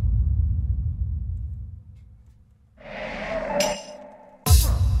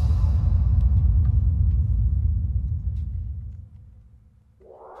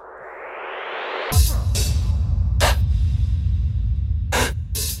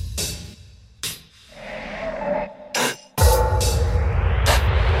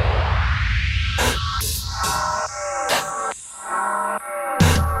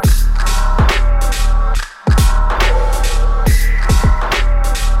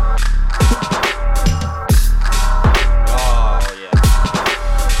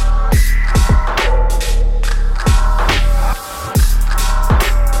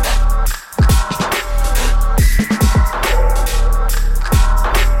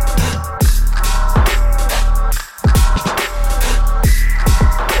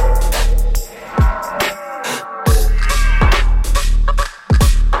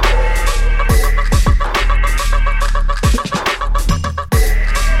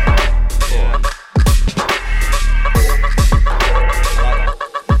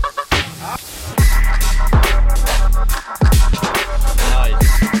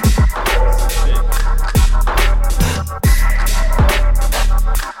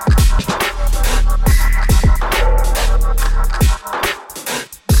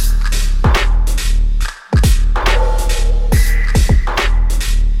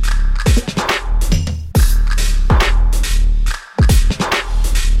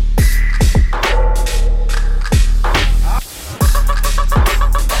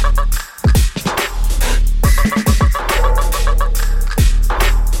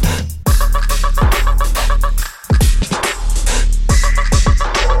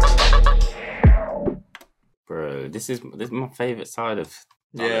 this is my favourite side of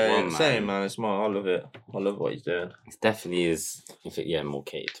Yeah, One, same man. It's I love it. I love what he's doing. It definitely is. More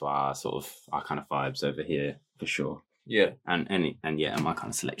catered to our kind of vibes over here for sure. Yeah, and my kind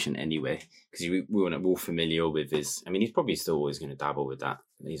of selection anyway, because we're all familiar with his. I mean, he's probably still always going to dabble with that.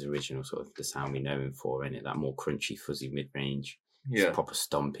 His original sort of the sound we know him for, innit? That more crunchy, fuzzy mid range. Yeah, it's proper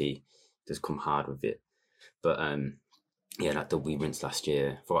stompy. Does come hard with it, but that dub we rinsed last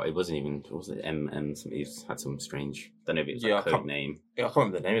year. For it wasn't even. Was it M? He's had some strange. Don't know if it was a code name. Yeah, I can't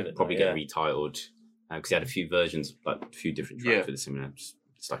remember the name of it. Probably get retitled because he had a few versions, like a few different tracks with a similar.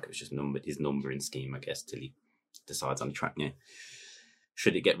 It's like it was just his numbering scheme, I guess, till he decides on the track. Yeah,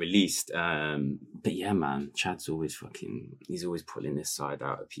 should it get released? But yeah, man, Chad's always he's always pulling this side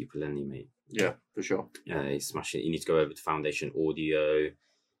out of people, isn't he, mate? Yeah, for sure. Yeah, he smashed it. You need to go over to Foundation Audio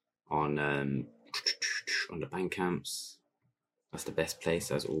on the Bandcamps. That's the best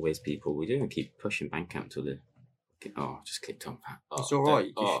place, as always, people. We're going to keep pushing Bandcamp till the... Oh, just clicked on that. Oh, it's all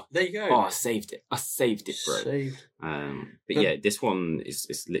right. There you go. Oh, I saved it, bro. Saved. But yeah, this one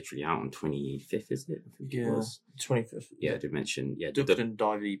is literally out on 25th, isn't it? I think it was. 25th. Yeah, I did mention. Yeah, Dublin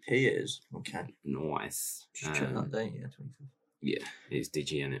Dive EP is. Okay. Nice. Just check that date, 25th. Yeah, it's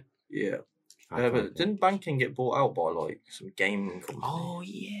Digi, in it. Yeah. But didn't Banking get bought out by like some gaming company? Oh,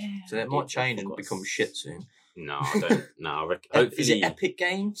 yeah. So it might change and become shit soon. No, I don't. No, hopefully, is it Epic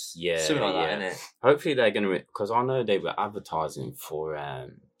Games? Yeah, something like that, innit? Hopefully they're gonna, because I know they were advertising for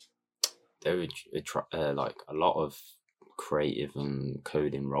they were like a lot of creative and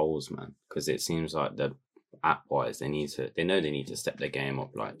coding roles, man. Because it seems like the app wise they need to step their game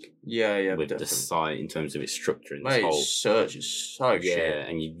up, like with definitely. the site in terms of its structure and Mate, this whole search is so shit.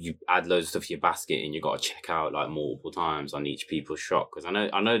 and you add loads of stuff to your basket and you got to check out like multiple times on each people's shop, because I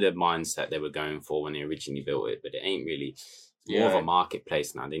know the mindset they were going for when they originally built it, but it ain't really. It's more of a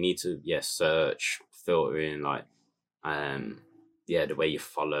marketplace now. They need to search, filter in, like the way you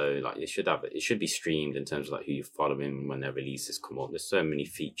follow, like it should be streamed in terms of like who you're following when their releases come up. There's so many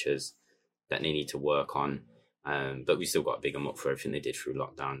features that they need to work on. But we still got to big them up for everything they did through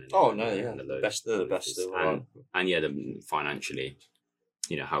lockdown. The best of the best. And financially,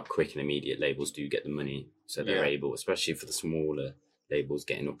 how quick and immediate labels do get the money, so they're able, especially for the smaller labels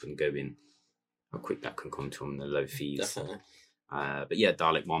getting up and going, how quick that can come to them, the low fees. Definitely. But yeah,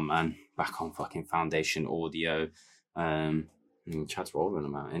 Dalek One, man, back on fucking Foundation Audio. Chad's rolling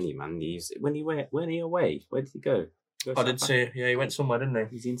them out, any man. When he away? Where did he go? I did see. Yeah, he went somewhere, didn't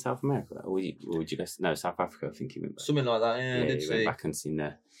he? He's in South America, or would you guess? No, South Africa. I think he went back. Something like that. Yeah, I did he see. Went back and seen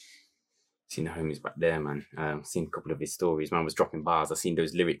the homies back there, man. Seen a couple of his stories. Man was dropping bars. I seen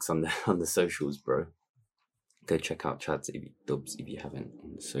those lyrics on the socials, bro. Go check out Chad's dubs if you haven't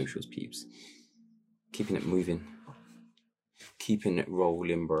on the socials, peeps. Keeping it moving, keeping it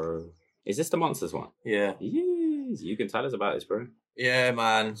rolling, bro. Is this the Monsters one? Yeah. Yes, you can tell us about this, bro. Yeah,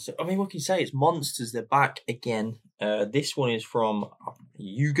 man. So, I mean, what can you say? It's Monsters. They're back again. This one is from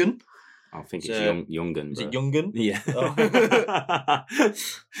Yugen. I think it's Jungen. Is it Jungen? Yeah. Oh.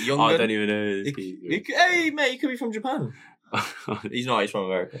 I don't even know. Hey, mate, he could be from Japan. He's not. He's from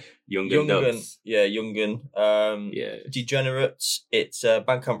America. Jungen. Yeah, Jungen. Degenerates. It's a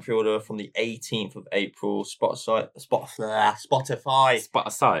Bandcamp pre-order from the 18th of April. Spotify. Let us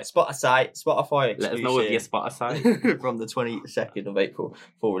know if you're Spotify. From the 22nd of April.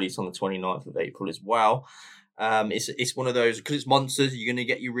 Full release on the 29th of April as well. It's one of those, because it's Monsters, you're going to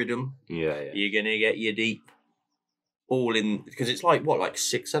get your rhythm. Yeah. You're going to get your deep. All in, because it's like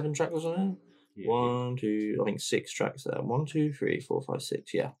 6-7 tracks or something? Yeah. 1, 2, I think 6 tracks there. 1, 2, 3, 4, 5,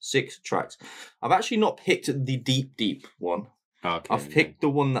 6. Yeah, 6 tracks. I've actually not picked the deep one. Okay. I've picked the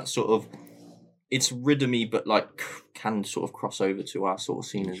one that's sort of, it's rhythmy, but like can sort of cross over to our sort of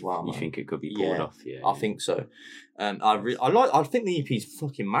scene as well. You think it could be pulled off? Yeah, I think so. I think the EP is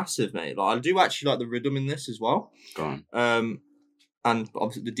fucking massive, mate. Like I do actually like the rhythm in this as well. Go on. And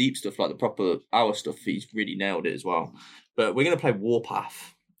obviously the deep stuff, like the proper hour stuff, he's really nailed it as well. But we're gonna play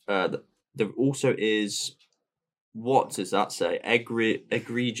Warpath. There also is, what does that say?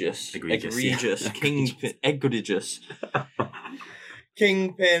 Egregious. Kingpin. Egregious.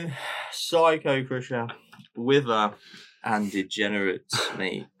 Kingpin, Psycho Crusher, Wither, and Degenerates,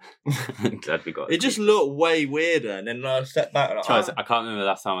 mate. I'm glad we got it. It just looked way weirder, and then I stepped back. Like, I can't remember the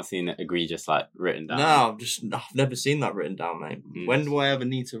last time I've seen Egregious written down. No, I've never seen that written down, mate. When do I ever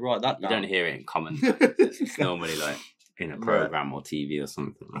need to write that down? You don't hear it in common. It's normally like in a program or TV or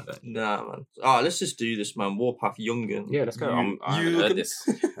something like that. Nah, man. Alright, let's just do this, man. Warpath Jungen. Yeah, let's go. I haven't heard this.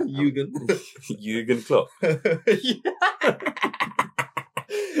 Jungen. Jürgen Klopp.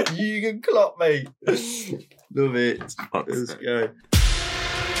 Jürgen Klopp, mate. Love it. Let's go.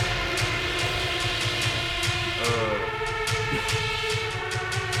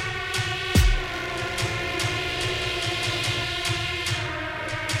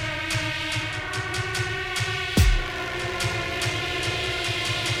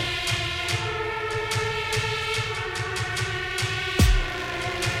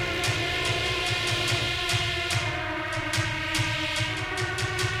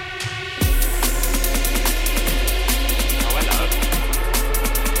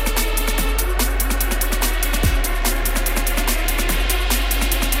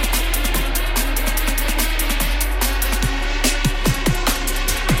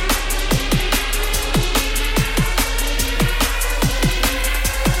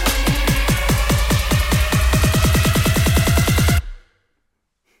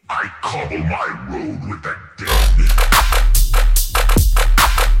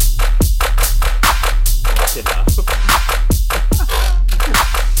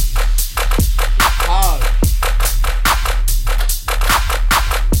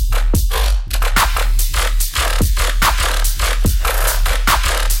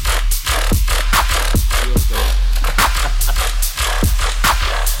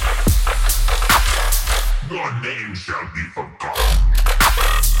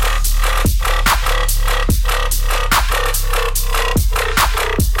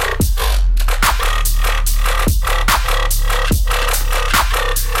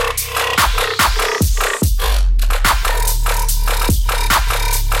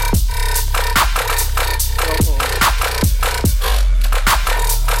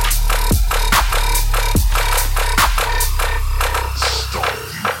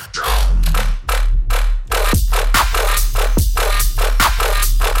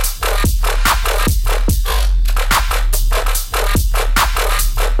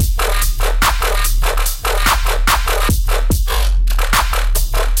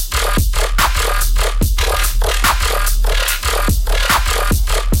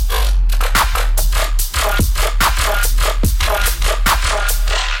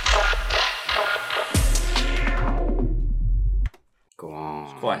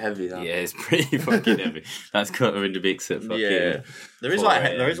 quite heavy. That. Yeah, it's pretty fucking heavy. That's Cutter in the Big Set. Fucking there is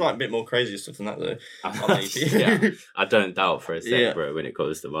like a bit more crazy stuff than that though. Yeah, I don't doubt for a second, bro. When it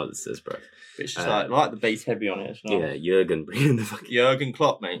comes to monsters, bro, it's just like the bass heavy on it. Yeah, Jurgen bringing the fucking Jurgen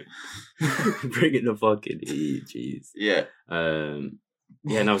Klopp, mate, bringing the fucking heat. Jeez. Yeah.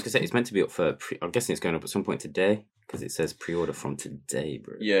 Yeah, no, I was gonna say it's meant to be up for. I'm guessing it's going up at some point today because it says pre-order from today,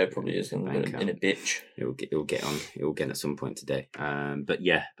 bro. Yeah, it probably is in a bitch. It'll get at some point today. But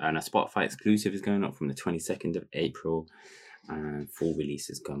yeah, and a Spotify exclusive is going up from the 22nd of April, and full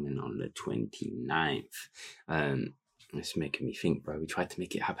release is coming on the 29th. It's making me think, bro. We tried to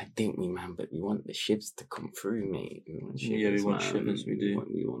make it happen, didn't we, man? But we want the shivs to come through, mate. We want shivers, we want shivers. We do.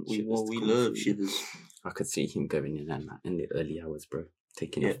 We love shivers. I could see him going in the early hours, bro,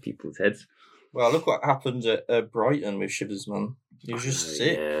 taking off people's heads. Well, look what happened at Brighton with Shivers, man. He was just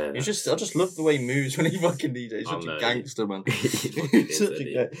sick. Yeah, I just love the way he moves when he fucking DJs. He's such a gangster, man.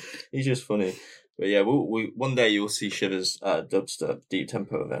 He's just funny. But yeah, we one day you'll see Shivers at a dubstep deep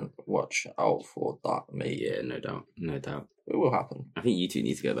tempo event. Watch out for that, mate. Yeah, no doubt. It will happen. I think you two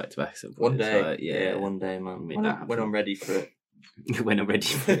need to go back to back some point. One day, yeah, one day, man. When I'm ready for it. When I'm ready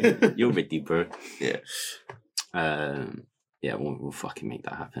for it. You're ready, bro. Yeah. Yeah, we'll fucking make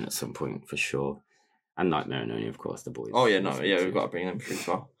that happen at some point for sure. And Nightmare and Only, of course, the boys. Oh yeah, no, yeah, we've got to bring them through as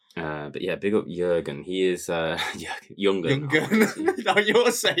well. But yeah, big up Jurgen. He is Jungen. No,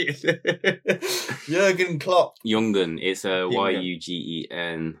 you're saying Jurgen Klopp. Jungen. It's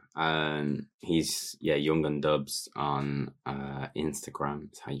Yugen. He's Jungen Dubs on Instagram.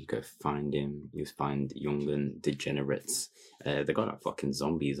 That's how you go find him. You find Jungen Degenerates. They got like fucking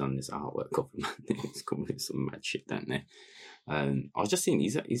zombies on this artwork of him. It's coming with some mad shit, don't they? I was just seeing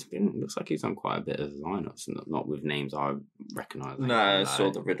he's been looks like he's on quite a bit of lineups, not with names I recognise. No, I saw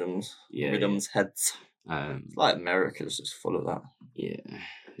the rhythms. Yeah, rhythms heads. It's like America's just full of that. Yeah,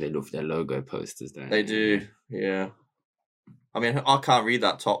 they love their logo posters, don't they? They do. Yeah. I mean, I can't read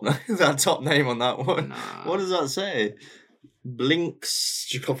that top name on that one. Nah. What does that say? Blinks.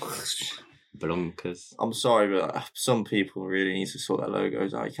 Blonkers. I'm sorry, but some people really need to sort their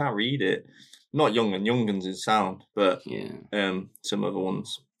logos out. You can't read it. Not Jungen's in sound, but some other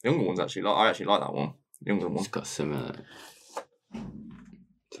ones. Younger ones I actually like that one. Younger one. It's got similar.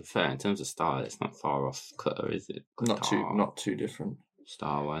 To be fair, in terms of style, it's not far off Cutter, is it? Not too different.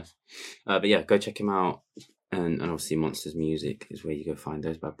 Style wise. But yeah, go check him out. And obviously Monsters Music is where you go find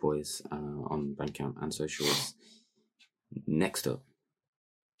those bad boys on Bandcamp and socials. Next up,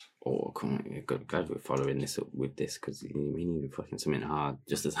 Oh, come on. Glad we're following this up with this because we need fucking something hard,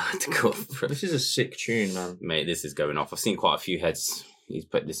 just as hard to go off. This is a sick tune, man. Mate, this is going off. I've seen quite a few heads. He's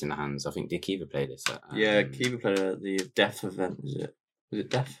put this in the hands. I think did Kiva play this? Yeah, Kiva played at the Death event. Was it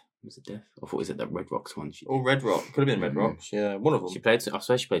Death? Was it Death? I thought it was at that Red Rocks one. Red Rock. Could have been Red Rocks. Yeah, one of them. I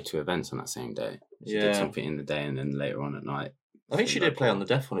swear she played 2 events on that same day. She did something in the day and then later on at night. I think she did play on the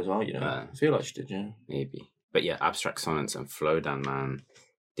Death one as well. You know, I feel like she did. Yeah, maybe. But yeah, Abstract Sonnets and Flowdown, man.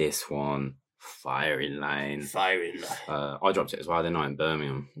 This one, Firing Line. I dropped it as well. They're not in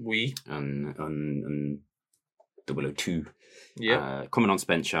Birmingham. On 002. Yeah. Coming on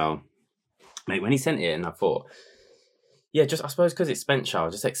Spenchal. Mate, when he sent it, and I thought, yeah, just I suppose because it's Spenchal, I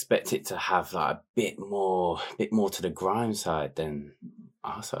just expect it to have like a bit more to the grime side than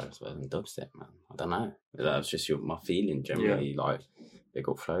than dubstep, man. I don't know. That was just my feeling generally. Yeah. Like, big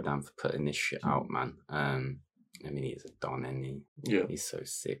up Flowdown for putting this shit out, man. I mean, he's a don, and he's so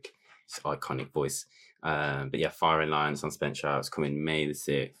sick. It's iconic voice. But yeah, Firing Lines on Spenchal. It's coming May the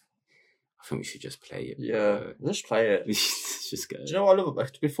 6th. I think we should just play it. Yeah, let's play it. Just go. Do you know what I love about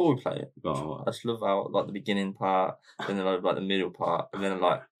it? Before we play it? Oh, I just love how like the beginning part, and then I love like the middle part, and then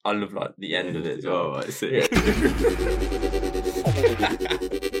I love like the end of it as well. I see. Yeah.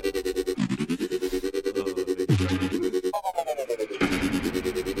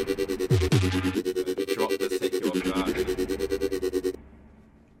 Drop this, take you off guard.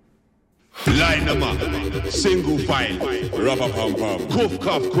 Line them up, single file, rubber pum pum, cuff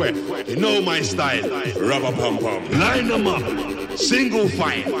cuff quick, you know my style, rubber pum pum. Line them up, single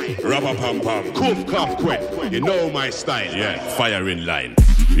file, rubber pum pum, cuff cuff quick, you know my style. Yeah, fire in line.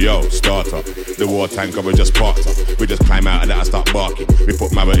 Yo, starter, the war tanker we just parked up. We just climb out and let us start barking. We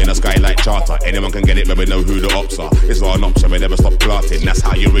put Mabba in a skylight charter. Anyone can get it, but we know who the ops are. It's not an option, we never stop plotting. That's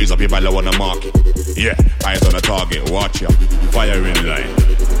how you raise up your value on the market. Yeah, eyes on the target, watch ya. Fire in line.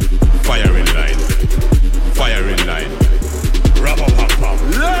 Fire in line. Fire in line. Rubber pop pop.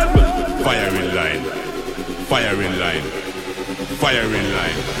 Fire in line. Fire in line. Fire in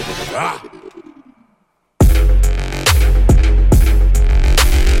line. Ah!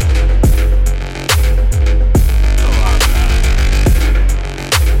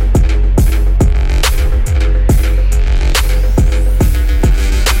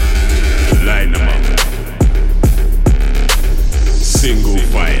 Line them up. Single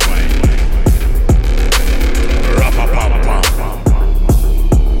file.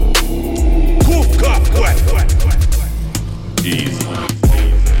 Easy.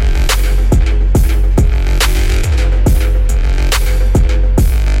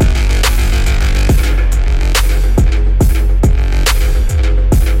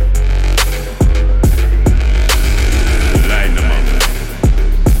 Line them up.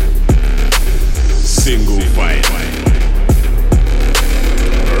 Single file.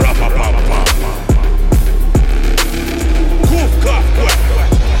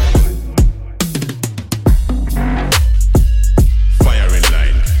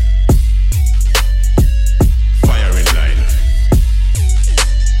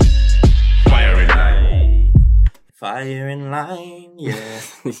 Fire in line, yeah.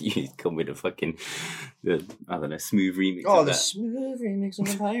 You come with a fucking, I don't know, smooth remix. Oh, the smooth remix on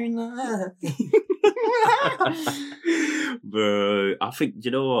the Fire in Line. Bro, I think,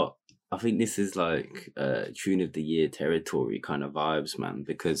 you know what? I think this is like tune of the year territory kind of vibes, man,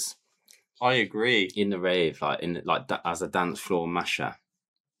 because I agree. In the rave, as a dance floor masher,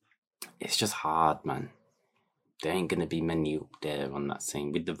 it's just hard, man. There ain't gonna be many up there on that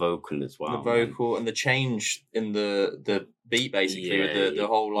scene with the vocal as well. The vocal and the change in the beat, basically, with the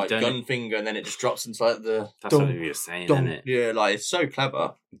whole like gun finger, and then it just drops into like the. That's what you were saying, isn't it? Yeah, like it's so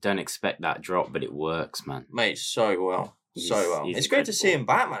clever. Don't expect that drop, but it works, man. Mate, so well. It's great to see him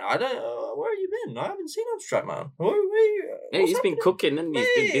back, man. I don't. Where have you been? I haven't seen Abstract, man. Yeah, he's been cooking, and he's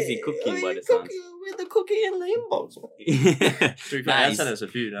been busy cooking by the sounds. With the cookie in the inbox. Nice. Sent us a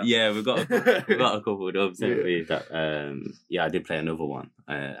few now. Yeah, we've got a couple of dubs, haven't we? I did play another one.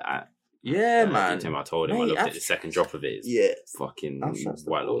 Man. I told him I looked at the second drop of it. It's fucking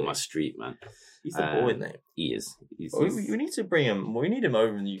right up my street, man. He's the boy, mate. He is. We need to bring him. We need him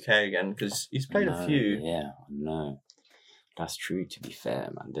over in the UK again because he's played a few. Yeah, I know. That's true. To be fair,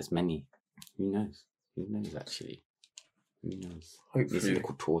 man, there's many. Who knows? Who knows actually? Who knows? Hopefully. This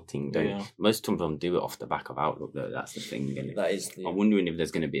little tour thing. Most of them do it off the back of Outlook, though. That's the thing. That is. I'm wondering if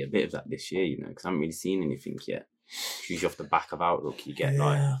there's going to be a bit of that this year, because I haven't really seen anything yet. Usually off the back of Outlook, you get the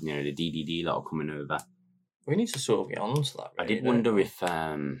DDD lot are coming over. We need to sort of get on to that. Really,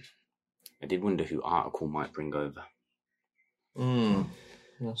 I did wonder who Article might bring over.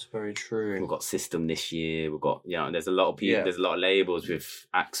 That's very true. We've got System this year. We've got, there's a lot of people, there's a lot of labels with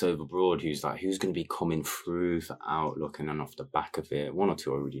Axe Overbroad who's going to be coming through for Outlook, and then off the back of it, one or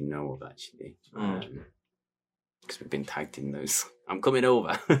two I already know of actually. Because we've been tagged in those. I'm coming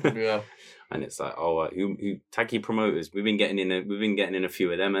over. Yeah. And it's like, who tag your promoters? We've been getting in a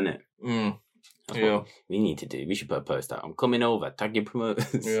few of them, innit? That's what we need to do. We should put a post out. I'm coming over. Tag your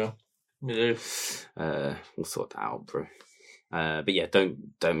promoters. Yeah. We do. We'll sort that out, bro. But yeah, don't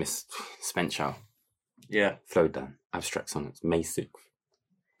miss Spencer. Yeah. Flow Down. Abstract Sonics. May 6th.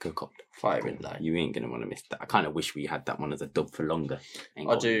 Go cop. Firing Line. You ain't gonna want to miss that. I kind of wish we had that one as a dub for longer.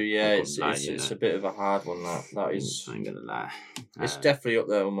 I do, yeah. It's a bit of a hard one. That is. I ain't gonna lie. It's definitely up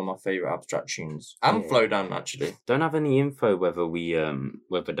there, one of my favourite abstract tunes. And Flow Down, actually. Don't have any info whether we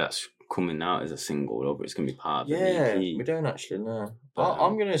whether that's coming out as a single or whether it's gonna be part of an EP. We don't actually know. But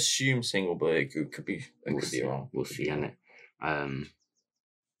I'm gonna assume single, but it could be wrong. We'll see, innit?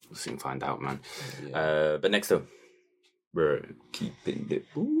 We'll soon find out, man. Yeah. But next up, we're keeping it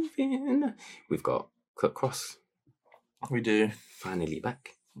moving. We've got Cut Cross. We do. Finally back.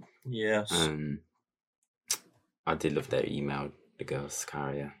 Yes. I did love their email, the girls,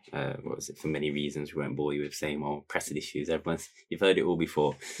 Caria. What was it? For many reasons, we won't bore you with same old pressing issues. You've heard it all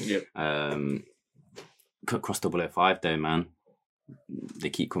before. Yep. Cut Cross 005 though, man. They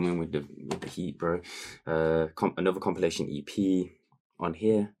keep coming with the heat, bro. Another compilation EP. On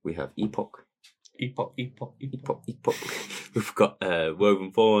here, we have Epoch. We've got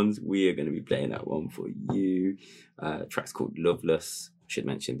Woven Thorns. We are going to be playing that one for you. Track's called Loveless. Should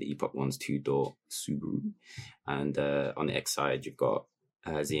mention the Epoch one's 2-door Subaru. And on the X side, you've got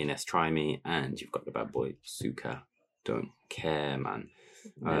ZNS Try Me, and you've got the bad boy Suka. Don't care, man.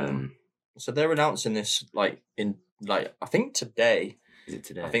 So they're announcing this I think today. Is it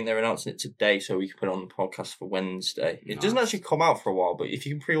today? I think they're announcing it today, so we can put it on the podcast for Wednesday. It doesn't actually come out for a while, but if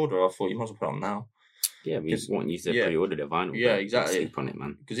you can pre-order, I thought you might as well put it on now. Yeah, we want you to pre-order the vinyl. Yeah, exactly. Sleep on it,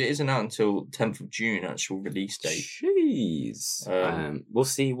 man. Because it isn't out until 10th of June, actual release date. Jeez. We'll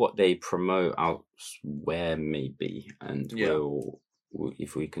see what they promote elsewhere, maybe, and we'll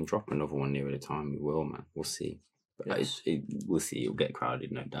if we can drop another one nearer the time, we will, man. We'll see. But we'll see. It'll get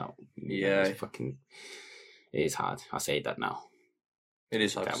crowded, no doubt. Yeah. It is hard. I say that now. It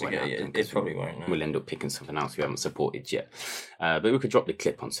is hard to get. It probably won't. No. We'll end up picking something else we haven't supported yet. But we could drop the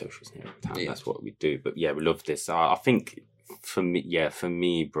clip on socials near the time. Yeah. That's what we do. But yeah, we love this. I think for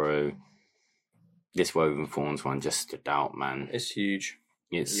me, bro, this Woven Thorns one just stood out, man. It's huge.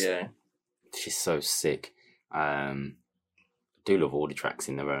 It's just so sick. I do love all the tracks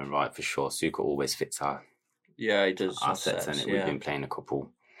in their own right for sure. Suka always fits our he does our sets, and we've been playing a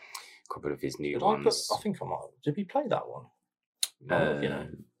couple of his new ones. I think I might. Did we play that one?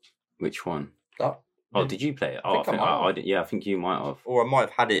 Which one? That. Did you play it? I did. Yeah, I think you might have. Or I might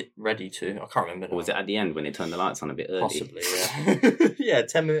have had it ready to. I can't remember. Or was it at the end when they turned the lights on a bit early? Possibly, yeah. Yeah,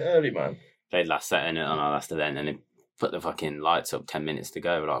 10 minutes early, man. Played last set on our last event, and they put the fucking lights up 10 minutes to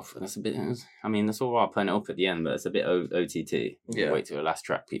go. Like, that's a bit. I mean, that's all right playing it up at the end, but it's a bit OTT. Yeah. Wait till the last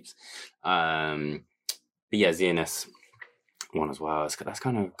track, peeps. But yeah, ZNS one as well. That's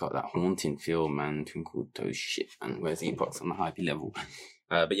kind of got that haunting feel, man. Twinkle Toes shit, man. Whereas Epoch's on the hypey level.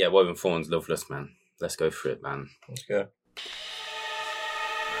 But yeah, Woven Thorns, Loveless, man. Let's go for it, man. Let's go.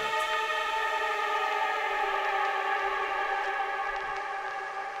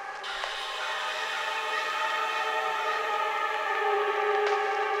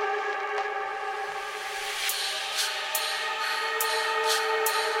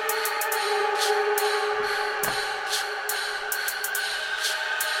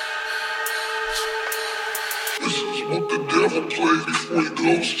 What the devil plays before he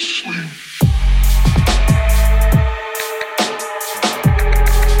goes to sleep.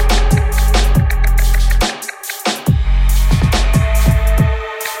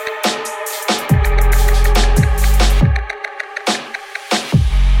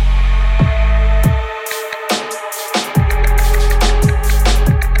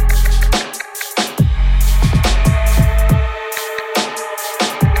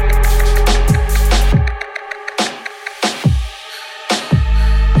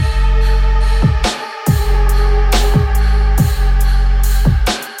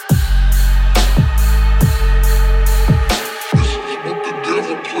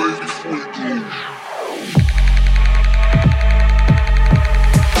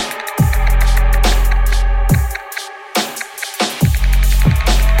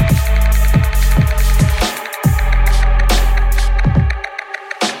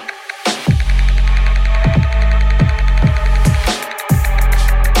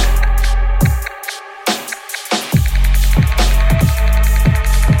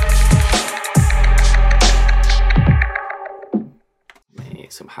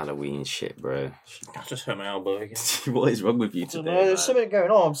 Halloween shit, bro. I just hurt my elbow again. What is wrong with you I don't today? know, there's man? something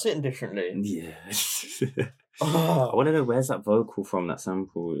going on. I'm sitting differently. Yeah. Oh. I want to know where's that vocal from, that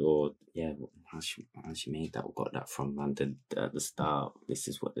sample, or how she made that or got that from, man. At the start, this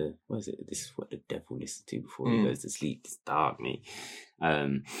is what the devil listens to before he goes to sleep. It's dark, mate.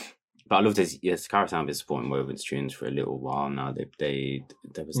 But I love this. Yes, Cara Sound been supporting Woven's tunes for a little while now. There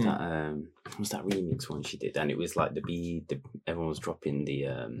was that what was that remix one she did, and it was like everyone was dropping the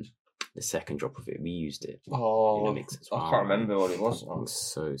second drop of it. We used it in the mix as well. I can't remember what it was. It was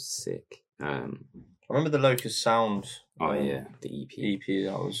so sick. I remember the Locust Sound. Oh yeah, the EP.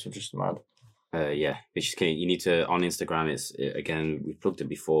 That was just mad. Which is killing. You need to on Instagram. It's again, we've plugged it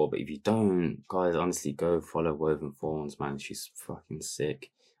before, but if you don't, guys, honestly, go follow Woven Fawns, man. She's fucking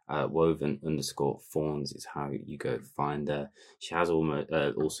sick. Woven_Fawns is how you go find her. She has also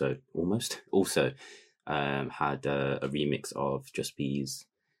had a remix of Just Bees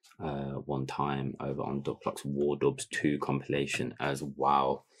one time over on Dubplux War Dubs 2 compilation as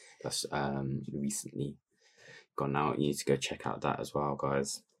well. That's recently gone out. You need to go check out that as well,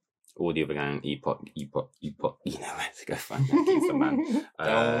 guys. All the other gang, Epop, you know where to go find that geezer, man.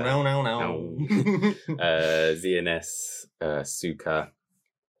 No. ZNS, Suka.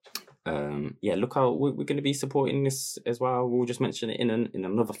 Look how we're going to be supporting this as well. We'll just mention it in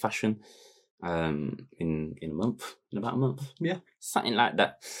another fashion. In about a month, something like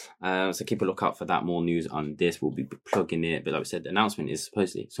that. So keep a lookout for that. More news on this. We'll be plugging it, but like we said, the announcement is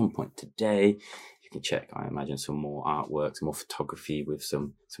supposedly at some point today. You can check, I imagine, some more artwork, some more photography with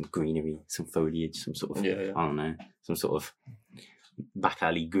some greenery, some foliage, some sort of I don't know, some sort of back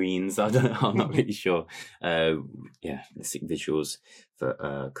alley greens. I don't know. I'm not really sure. The sick visuals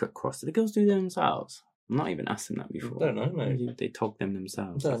for Cut Cross. Do the girls do them themselves? I'm not even asked them that before. I don't know, mate. Maybe they tog them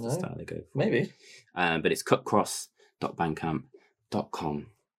themselves. That's the style they go for. Maybe. But it's cutcross.bandcamp.com.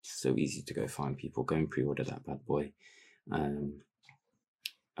 It's so easy to go find people. Go and pre-order that bad boy. I mean,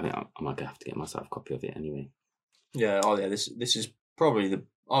 I might have to get myself a copy of it anyway. Yeah. Oh, yeah. This is probably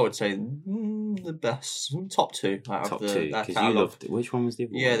I would say the best top two. Top two. Because you loved it. Which one was the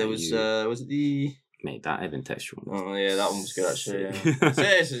other one? Yeah, there was. Was it the? Mate, that Evan Textual one. Oh yeah, that one was good actually.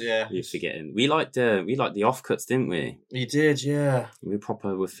 Yeah. You're forgetting. We liked the offcuts, didn't we? You did, yeah. We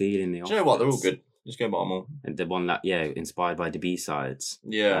were feeling the offcuts. Do you know what? They're all good. Just go buy them all. And the one that inspired by the B-sides.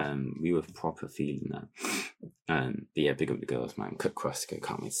 Yeah. We were proper feeling that. But yeah, big up the girls, man. Cut Cross,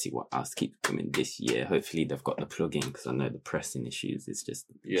 can't wait to see what else keeps coming this year. Hopefully they've got the plug-in, because I know the pressing issues is just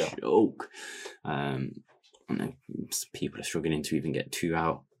a joke. I know people are struggling to even get 2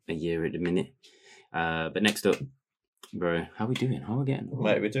 out a year at the minute. But next up, bro, how we doing? How we getting on?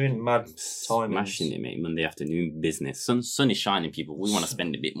 Mate, we're doing mad time. Smashing it, mate. Monday afternoon business. Sun is shining, people. We want to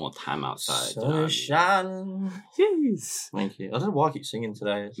spend a bit more time outside. Sun is shining. Yes. Thank you. I don't know why I keep singing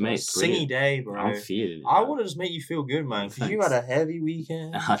today. It's mate, a singy day, bro. I'm feeling it. I want to just make you feel good, man, because you had a heavy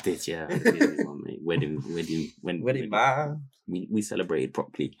weekend. I did, yeah. I did it, mate. Wedding, man. We celebrated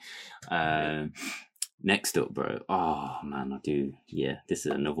properly. Next up, bro. Oh man, I do. Yeah, this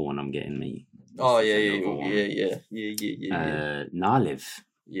is another one I'm getting, mate. Oh yeah. Naliv.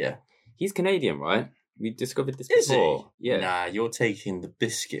 Yeah. He's Canadian, right? We discovered this Is before. He? Yeah. Nah, you're taking the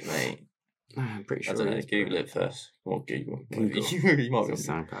biscuit, mate. I'm pretty sure. I don't know. Google it first. Come on, Google. Google. You might be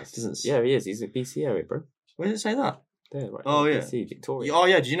SoundCloud. Yeah, he is. He's a BC area, bro. Where does it say that? There, right. Oh yeah, BC, Victoria. Oh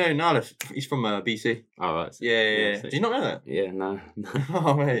yeah. Do you know Nalif? He's from BC. Oh right. Yeah. Do you not know that? Yeah, no.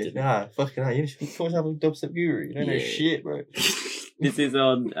 Oh mate, nah, fucking hell. You always have a dubstep guru. You don't know shit, bro. This is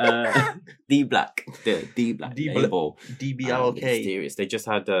on D Black. The D Black label. DBLK. Mysterious. They just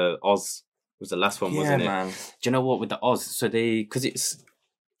had Oz. Was the last one, wasn't it? Man. Do you know what with the Oz? So because it's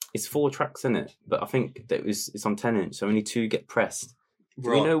 4 tracks in it, but I think that it's on 10-inch, so only 2 get pressed.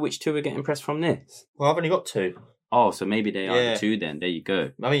 Do we know which 2 are getting pressed from this? Well, I've only got 2. Oh, so maybe they are the 2 then. There you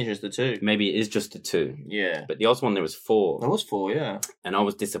go. I mean, just the 2. Maybe it is just the 2. Yeah. But the Oz one, there was 4. There was 4, yeah. And I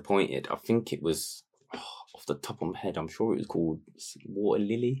was disappointed. I think it was, off the top of my head, I'm sure it was called Water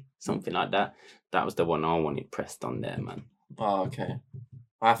Lily, something like that. That was the one I wanted pressed on there, man. Oh, okay.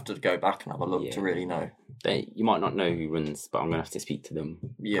 I have to go back and have a look to really know. You might not know who runs, but I'm going to have to speak to them.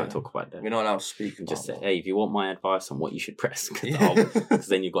 Yeah. Talk about that. We're not allowed to speak and just say, hey, if you want my advice on what you should press, because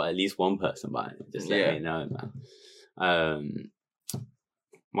then you've got at least one person behind it. Just let me know, man.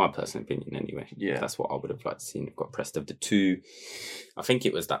 My personal opinion, anyway. Yeah. That's what I would have liked to see. I've got pressed of the 2. I think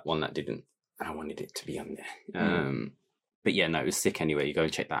it was that one that didn't. I wanted it to be on there. But yeah, no, it was sick anyway. You go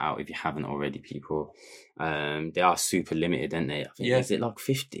check that out if you haven't already, people. They are super limited, aren't they? I think, is it like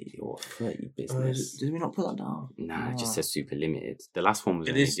 50 or 30 business? Did we not put that down? Nah, it just says super limited. The last one was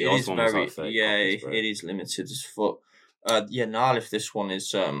it is very, was like 30 it is limited as fuck. Nalif, this one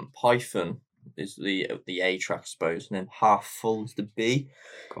is Python is the A track, I suppose, and then Half Full is the B.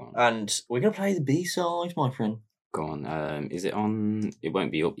 Go on. And we're going to play the B side, my friend. Go on. Is it on? It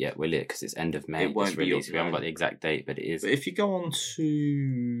won't be up yet, will it? Because it's end of May. It won't be up, We haven't got the exact date, but it is. But if you go on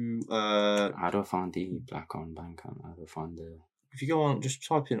to... How do I find the Black on Bandcamp? How do I find the... If you go on, just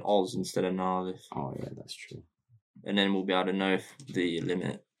type in Oz instead of Nalif. Oh, yeah, that's true. And then we'll be able to know if the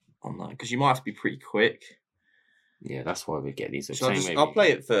limit on that. Because you might have to be pretty quick. Yeah, that's why we get these. So I'll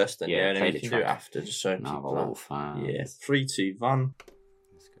play it first then, Yeah, and then play you the can track. do it after, just so Now people we're are- all fans. Yeah, 3, 2, 1.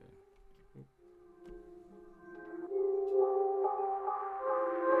 Let's go.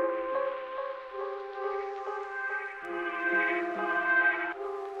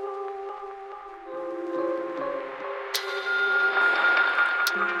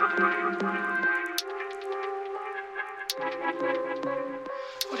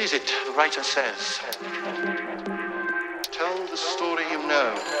 What is it the writer says? Tell the story you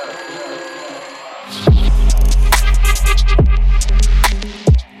know.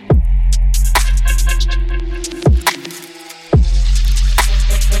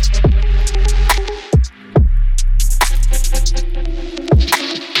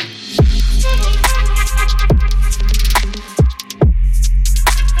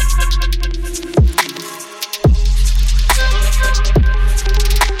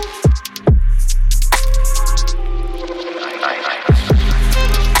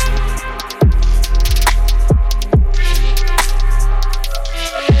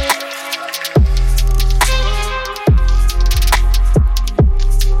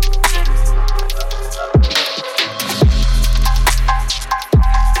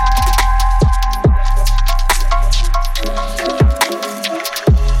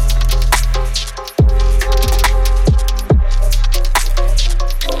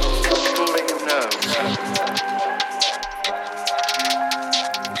 Story you know.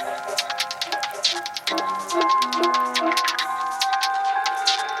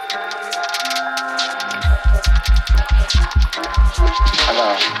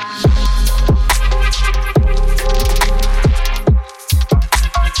 Hello.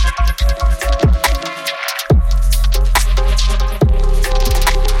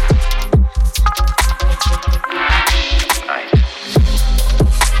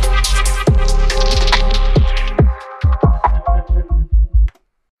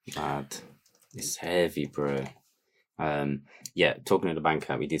 Bad. It's heavy, bro. Yeah, talking to the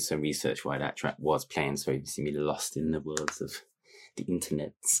Bandcamp, we did some research why that track was playing, so you see me lost in the worlds of the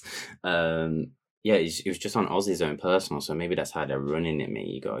internets. Yeah, it was just on Ozzy's own personal, so maybe that's how they're running it, mate.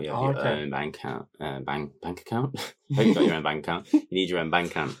 You got your own bank account, bank account. You got your own bank account. You need your own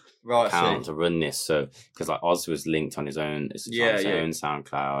Bandcamp account to run this. So because like Oz was linked on his own, it's on his own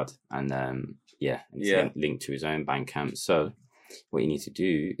SoundCloud, and it's linked to his own Bandcamp. So what you need to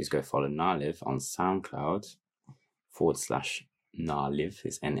do is go follow Nalif on SoundCloud /Nalif.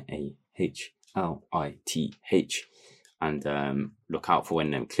 It's NAHLITH, and look out for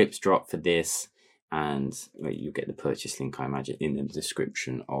when them clips drop for this. And you'll get the purchase link, I imagine, in the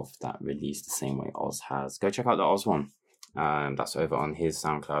description of that release, the same way Oz has. Go check out the Oz one. That's over on his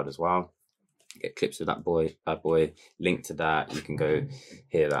SoundCloud as well. Get clips of that bad boy. Link to that. You can go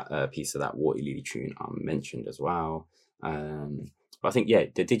hear that piece of that Water Lily tune I mentioned as well. But I think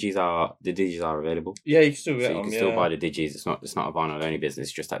the digis are available. Yeah, you can still get So them. you can still buy the digis. It's not a vinyl only business.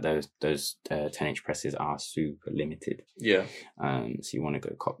 It's just that those 10-inch presses are super limited. Yeah. So you want to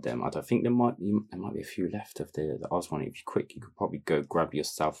go cop them. I think there might be a few left of the Oz one. If you're quick, you could probably go grab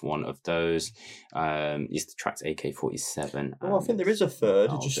yourself one of those. It's the track's AK-47. Well, I think there is a third.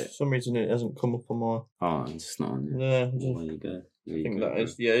 Oh, It just is it? for some reason it hasn't come up on my. Oh, it's just not on there. Yeah, There you go. There I you think go, that bro.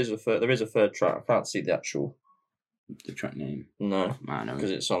 is. Yeah, is a third. There is a third track. I can't see the actual. The track name. No, Man, because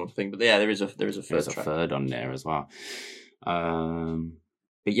it's on thing. But yeah, there is a third there's a track. third on there as well.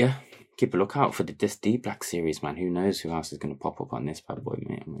 But yeah, keep a lookout for this D Black series, man. Who knows who else is going to pop up on this bad boy,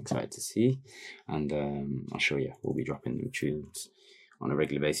 mate. I'm excited to see. And I'm sure, we'll be dropping them tunes on a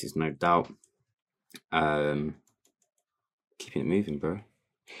regular basis, no doubt. Keeping it moving, bro.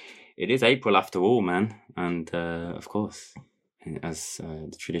 It is April after all, man. And of course, as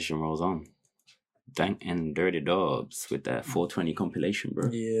the tradition rolls on, Dank and Dirty Dobbs with their 420 compilation,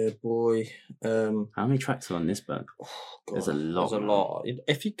 bro. Yeah, boy. How many tracks are on this bag? There's a lot. There's a man. lot.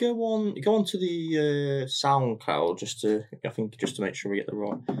 If you go on to the SoundCloud just to make sure we get the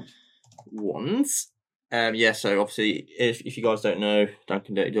right ones. So obviously, if you guys don't know,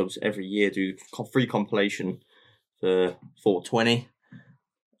 Duncan Dirty Dubs every year do free compilation for 420.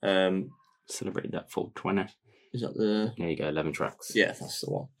 Celebrate that 420. Is that the? There you go, 11 tracks. Yeah, that's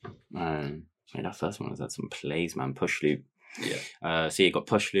the one. Mate, that first one has had some plays, man. Push Loop. Yeah. So you got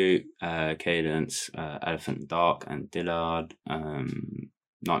Push Loop, Cadence, Elephant Dark, and Dillard,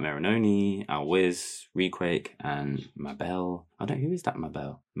 Nightmare and Oni, Al Wiz, Requake, and Mabel. I don't. Who is that?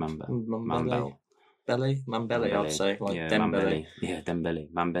 Mabel. Mambel. Mambele, I'd say. Like yeah, Dembele. Mambele. Yeah,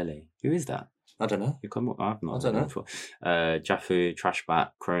 Dembele. Mambele. Who is that? I don't know. You come up? I've not. I don't know. Before. Jaffu,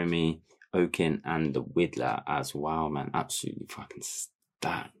 Trashbat, Chromie, Oaken, and the Whittler as well, man. Absolutely fucking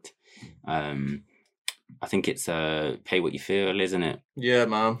stacked. I think it's pay what you feel, isn't it? Yeah,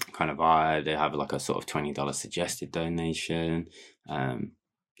 man. Kind of vibe. They have like a sort of $20 suggested donation.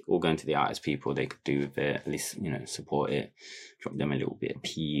 All going to the artist people they could do with it. At least, you know, support it. Drop them a little bit of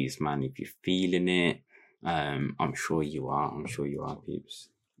peas, man, if you're feeling it. I'm sure you are. I'm sure you are, peeps.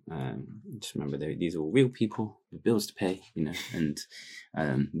 Just remember, these are all real people with bills to pay, you know,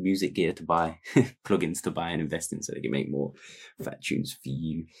 and music gear to buy, plugins to buy and invest in so they can make more fat tunes for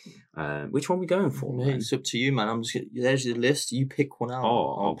you. Which one are we going for, man? It's up to you, man. I'm just there's your list. You pick one out.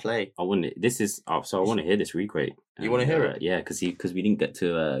 I'll play. I want it. So I want to hear this Requake. You want to hear it? Yeah, because we didn't get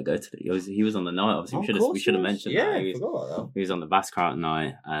to go to he was on the night. Obviously, we should have mentioned that. Yeah, I forgot about that. He was on the Basscart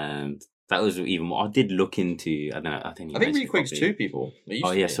night, and that was even more. I did look into. I don't know. I think Requake's 2 people.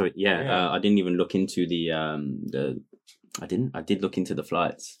 Oh yeah, sorry. Yeah, I didn't even look into the. I did look into the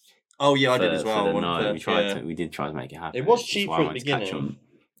flights. Oh yeah, I did as well. For the night. We did try to make it happen. It was cheaper at the beginning.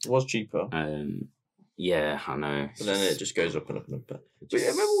 It was cheaper. Yeah, I know. But then it just goes up and up and up. But yeah,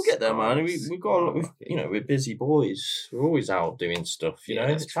 maybe we'll get there, man. We've got a lot. You know, we're busy boys. We're always out doing stuff. You know,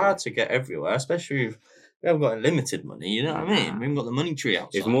 it's hard to get everywhere, especially if we haven't got unlimited money. You know what I mean? We haven't got the money tree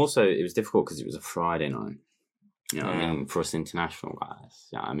outside. It's more so. It was difficult because it was a Friday night. You know what I mean? For us international guys.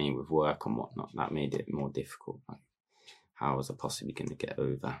 Yeah, I mean, with work and whatnot, that made it more difficult. Like, how was I possibly going to get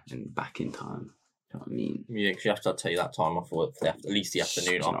over and back in time? You know what I mean? Yeah, because you have to take that time off for at least the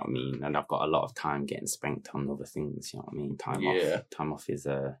afternoon. You know what I mean? And I've got a lot of time getting spent on other things. You know what I mean? Time off is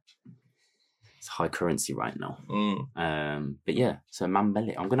it's high currency right now. But yeah, so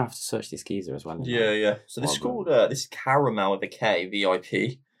Mambele. I'm gonna have to search this geezer as well. Yeah. So this is called this is Caramel with a K,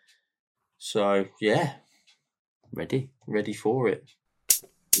 VIP. So yeah, ready for it.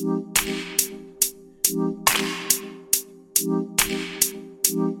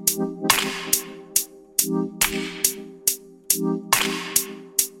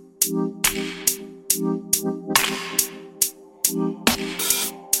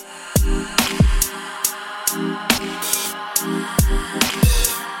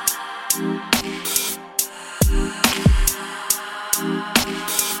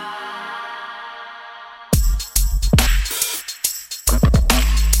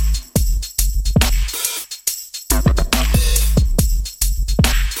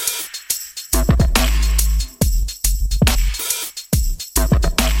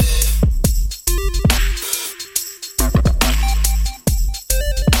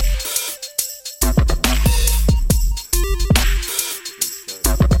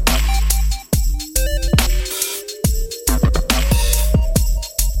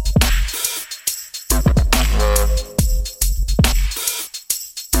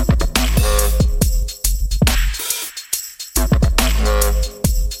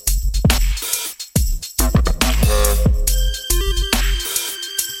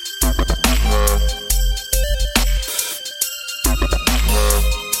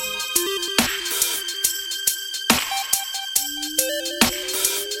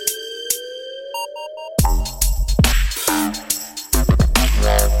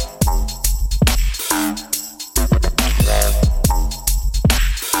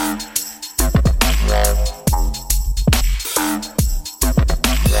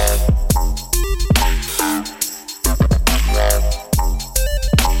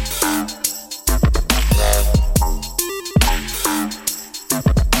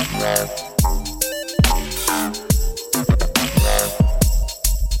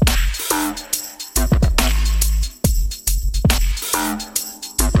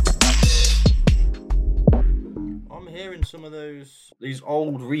 Some of these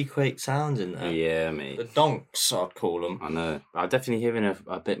old Requake sounds in there. Yeah, mate. The donks, I'd call them. I know. I'm definitely hearing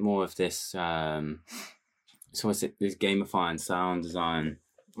a bit more of this. So what's it? This gamifying sound design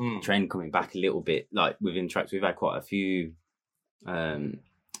trend coming back a little bit. Like within tracks, we've had quite a few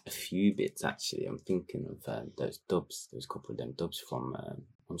bits actually. I'm thinking of those dubs. There's a couple of them dubs from.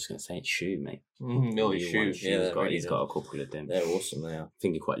 I'm just gonna say it's Shoe, mate. Shoe. Yeah, he's got a couple of them. They're awesome. They are. I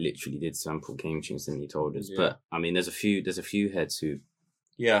think he quite literally did sample game tunes than he told us. Yeah. But I mean, there's a few heads who,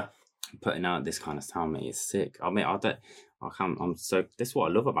 putting out this kind of sound, mate. It's sick. I mean, I'm so. This is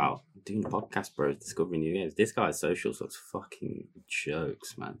what I love about doing the podcast, bro. Discovering new games. This guy's social sorts fucking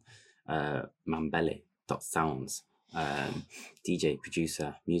jokes, man. Mambele.sounds, DJ,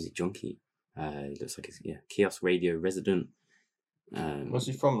 producer, music junkie. Looks like he's kiosk radio resident. Was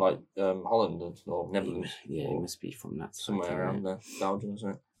he from like Holland or Netherlands? Yeah, he must be from that somewhere side, around there, Belgium, isn't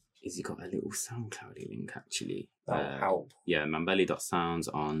it? Is he got a little SoundCloud link actually? That'll help. Yeah, Mambele.sounds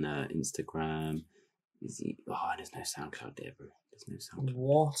on Instagram. Is he? Oh, there's no SoundCloud there, bro. There's no SoundCloud.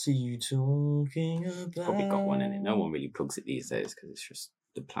 What are you talking about? Probably got one in it. No one really plugs it these days because it's just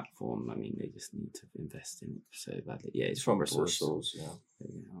the platform. I mean, they just need to invest in it so badly. Yeah, it's from Brussels. Yeah.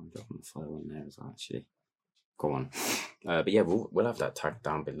 I'm dropping a follow on there as well, actually. Go on. But yeah, we'll have that tagged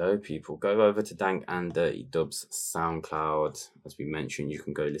down below, people. Go over to Dank and Dirty Dub's SoundCloud. As we mentioned, you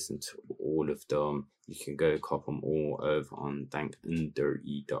can go listen to all of them. You can go cop them all over on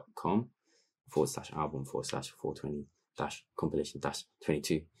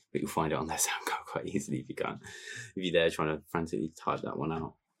dankanddirty.com/album/420-compilation-22. But you'll find it on their SoundCloud quite easily if you can. If you're there trying to frantically type that one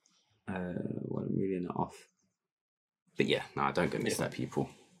out. Well, I'm reading it off. But yeah, don't go miss that, people.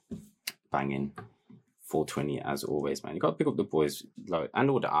 Banging 420 as always, man. You got to pick up the boys, like, and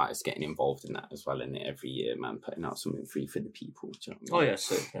all the artists getting involved in that as well, in it every year, man. Putting out something free for the people. Do you know what I mean? Oh yeah,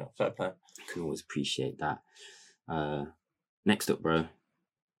 sick. Yeah, fair play. Can always appreciate that. Next up, bro.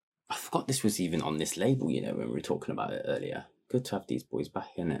 I forgot this was even on this label. You know, when we were talking about it earlier. Good to have these boys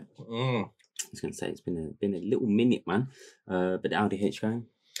back in it. I was gonna say it's been a little minute, man. But the Audi H gang.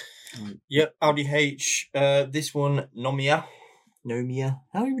 Yep, Audi H. This one, Nomia.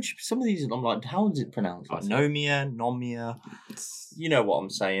 How would you? Some of these, I'm like, how is it pronounced? Like Nomia. You know what I'm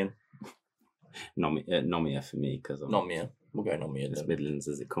saying? Nomia for me because Nomia. We'll go Nomia. As Midlands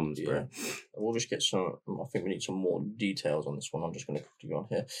as it comes, bro. We'll just get some. I think we need some more details on this one. I'm just going to quickly go on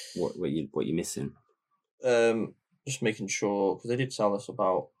here. What you missing? Just making sure because they did tell us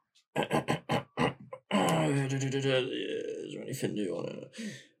about. Is there anything new on it?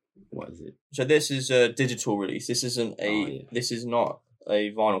 What is it? So this is a digital release. This isn't a. This is not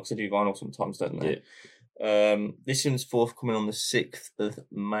a vinyl because they do vinyl sometimes, don't they? Yeah. This one's forthcoming on the 6th of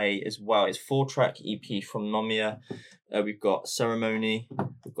May as well. It's 4-track EP from Nomia. We've got Ceremony.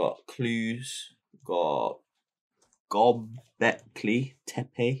 We've got Clues. We've got Gobekli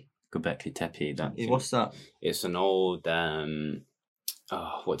Tepe. Gobekli Tepe. What's that? It's an old.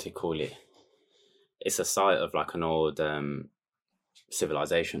 What do they call it? It's a site of like an old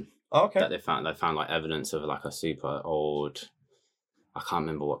civilization. Oh, okay. That they found like evidence of like a super old. I can't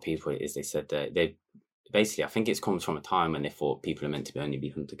remember what people it is. They said that they basically, I think it comes from a time when they thought people are meant to only be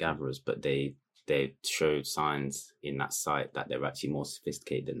hunter gatherers, but they showed signs in that site that they're actually more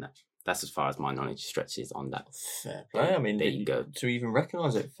sophisticated than that. That's as far as my knowledge stretches on that. Fair play. I mean, there you go. To even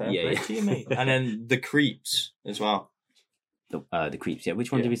recognise it, fair play to you, mate. And then the Creeps as well. The Creeps, yeah.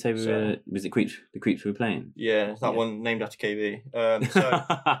 Which one did we say we were? Was it Creeps? The Creeps we were playing? Yeah, that one named after KB.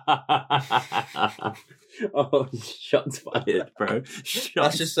 Oh, shots fired, bro.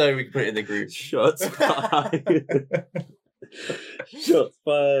 That's just so we can put it in the group. Shots fired. Shots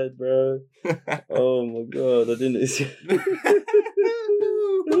fired, bro. Oh my god, I didn't see.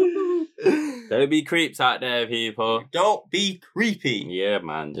 Don't be creeps out there, people. Don't be creepy. Yeah,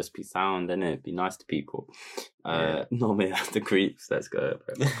 man. Just be sound, innit? Be nice to people. Not me, that's the creeps. Let's go,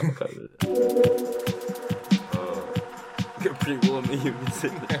 bro. Get pretty warm when you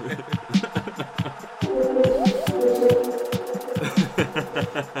visit the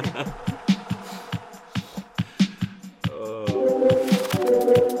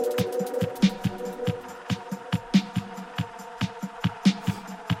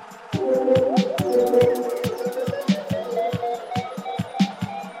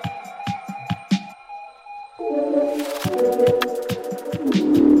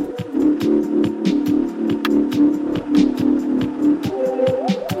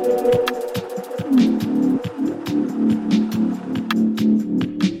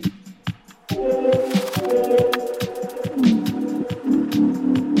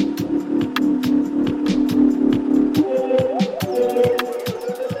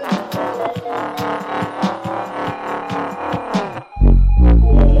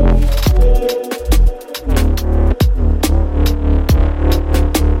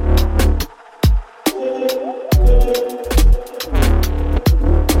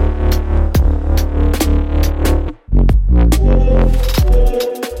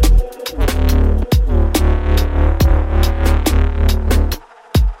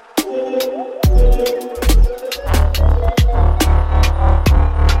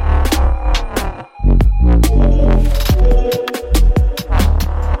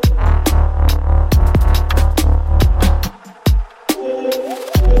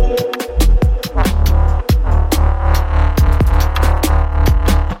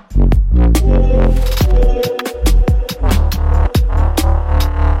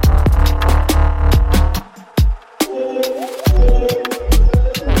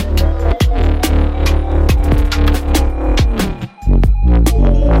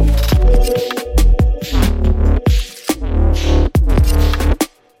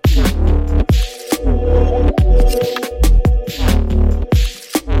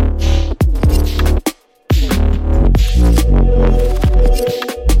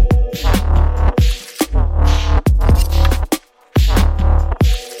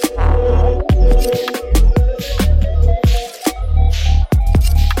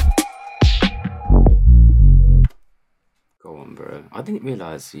I didn't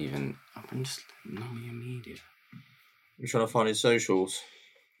realise even. I'm just Nomia Media. You're trying to find his socials.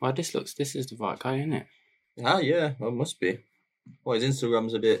 Well, this is the right guy, isn't it? Ah, yeah, well, must be. Well, his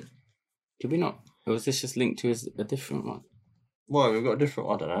Instagram's a bit... Did we not? Or was this just linked to a different one? Well, we've got a different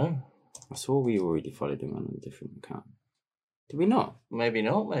one, I don't know. I saw we already followed him on a different account. Did we not? Maybe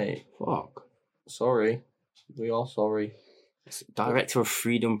not, mate. Fuck. Sorry. We are sorry. Director of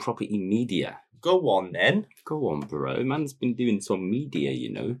Freedom Property Media. Go on, then. Go on, bro. Man's been doing some media,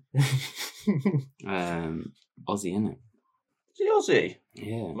 you know. Aussie, innit? Is he Aussie?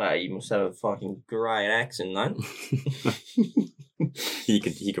 Yeah. Mate, you must have a fucking great accent, man. He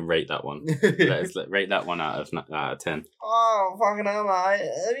can rate that one. Let's rate that one out of 10. Oh, fucking hell, mate.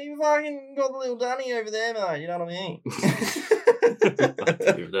 Have you fucking got the little Danny over there, mate? You know what I mean? I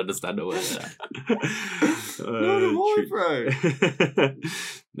don't even understand the word of that. No, bro.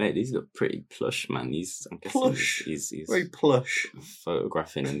 Mate, these look pretty plush, man. I'm guessing Plush. He's very plush.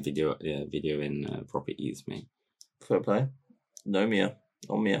 photographing and videoing properties, mate. Fair play. Nomia.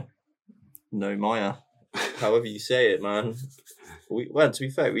 Omia. No Maya. However you say it, man. To be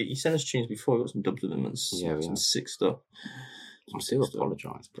fair, he sent us tunes before. We got some dubs with him and some sick stuff. I still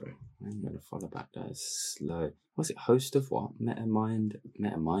apologise, bro. I'm going to follow back. That is slow. What's it? Host of what?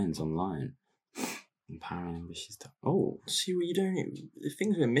 MetaMinds Online. Empowering ambitious stuff. Oh. See what you're doing? The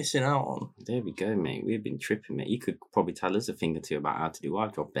things we're missing out on. There we go, mate. We've been tripping, mate. You could probably tell us a thing or two about how to do our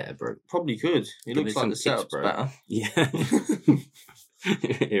job better, bro. Probably could. It looks like the setup's bro. better. Yeah.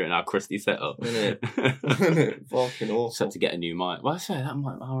 Here in our crusty setup. Isn't it? Fucking awful. So to get a new mic. Well, I say that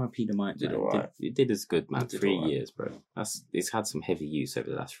mic, RIP the mic, did alright. It did as good, man. 3 alright. years, bro. It's had some heavy use over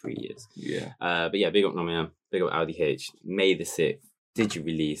the last 3 years. Yeah. But yeah, big up Nomia, big up LDH. May the 6th. Did you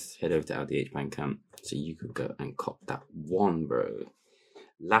release? Head over to LDH Bandcamp so you could go and cop that one, bro.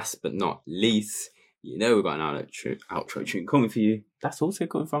 Last but not least, you know we've got an outro tune coming for you. That's also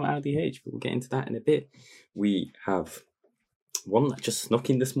coming from LDH, but we'll get into that in a bit. We have one that just snuck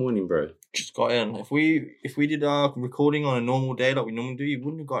in this morning, bro. Just got in. If we did our recording on a normal day like we normally do, you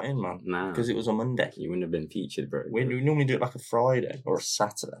wouldn't have got in, man. Nah. Because it was on Monday. You wouldn't have been featured, bro. We normally do it like a Friday or a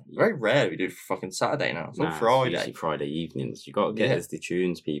Saturday. Very rare we do fucking Saturday now. It's on It's Friday. usually Friday evenings. You got to get us the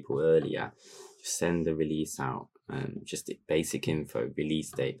tunes, people, earlier. Just send the release out. Just the basic info,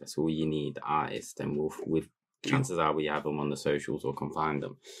 release date. That's all you need. The artist, and we'll chances are we have them on the socials or can find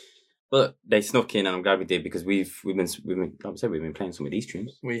them. But they snuck in, and I'm glad we did because we've been like I said, we've been playing some of these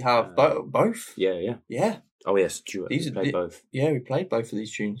tunes. We have both. Yeah. Yeah. Oh yeah, Stuart. We played both. Yeah, we played both of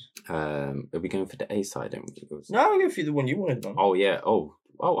these tunes. Are we going for the A side? No, we'll go for the one you wanted, man. Oh yeah. Oh,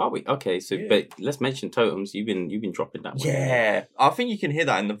 are we? Okay, so but let's mention Totems. You've been dropping that one. Yeah, I think you can hear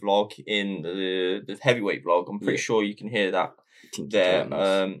that in the vlog, in the heavyweight vlog. I'm pretty sure you can hear that. Tinky there,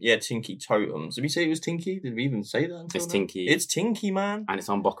 Totems. Tinky Totems. Did we say it was Tinky? Did we even say that? It's Tinky. It's Tinky, man. And it's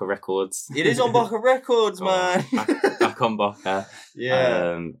on Boca Records. It is on Boca Records, man. Back on Boca.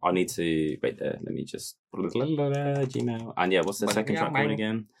 Yeah. I need to wait there. Let me just Gmail. And yeah, what's the second track called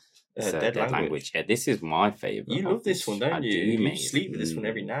again? Dead Language. Yeah, this is my favourite. You love this one, don't you? Do, you sleep with this one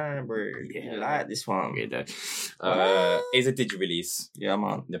every night, bro. Yeah. You like this one. It's a digi release. Yeah,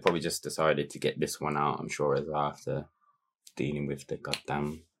 man. They probably just decided to get this one out, I'm sure, as after dealing with the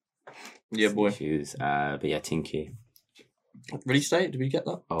goddamn issues. But yeah, Tinky. Release date, did we get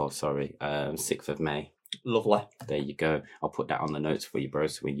that? Oh, sorry. 6th of May. Lovely. There you go. I'll put that on the notes for you, bro,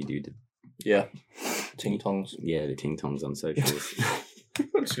 so when you do the... Yeah. Ting tongs. Yeah, the ting tongs on socials.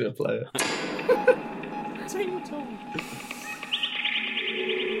 I'm just going to play it. Ting tong.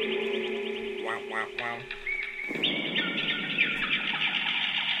 Wow, wow, wow.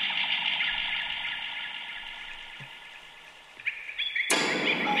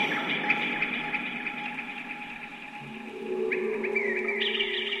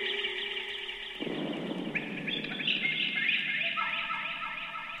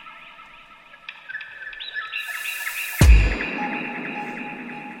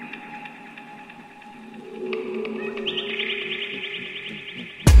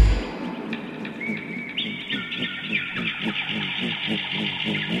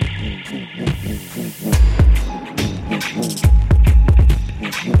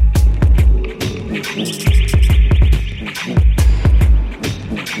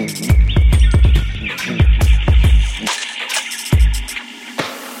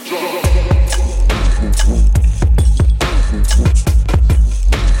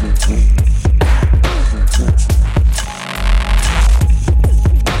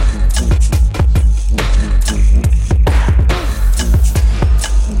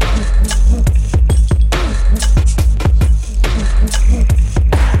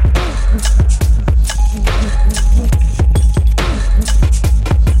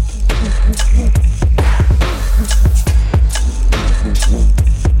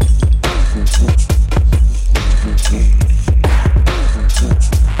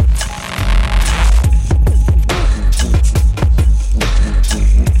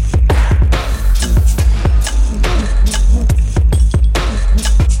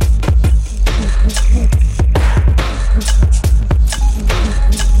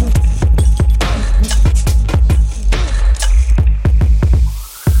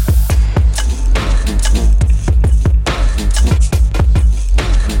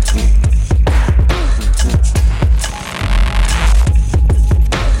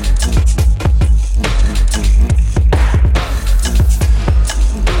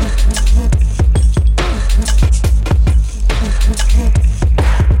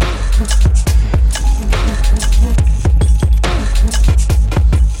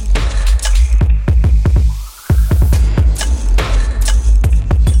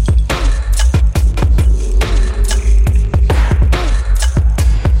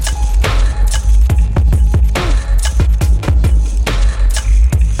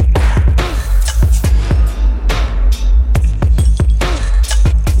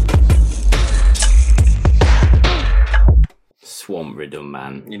 Pump rhythm,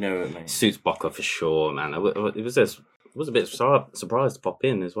 man. You know it, mate. Suits Bocca for sure, man. It was a bit surprised to pop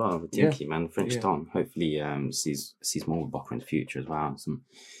in as well with Tinky, man. French Don. Hopefully, sees more with Bocca in the future as well. Some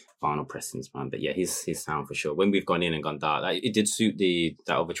vinyl pressings, man. But yeah, his sound for sure. When we've gone in and gone dark, like, it did suit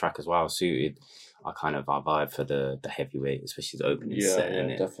that other track as well. Suited our vibe for the heavyweight, especially the opening set.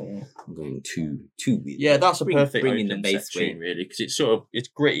 Yeah, definitely. I'm going too weird. Yeah, that's a perfect bringing the opening bass section, really, because it's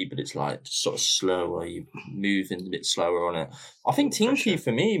gritty, but it's like sort of slower. You moving a bit slower on it. I think Tinky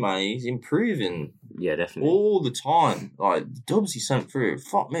for me, man, he's improving. Yeah, definitely. All the time. Like the dubs he sent through.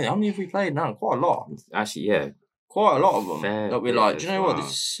 Fuck me, how many have we played now? Quite a lot. Actually, yeah. Quite a lot of them. That we're like, do you know what? This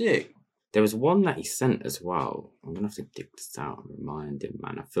is sick. There was one that he sent as well. I'm gonna have to dig this out and remind him,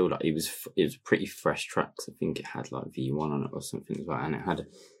 man. I feel like it was pretty fresh tracks. I think it had like V1 on it or something as well, and it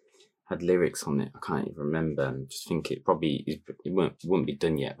had lyrics on it. I can't even remember. I just think it wouldn't be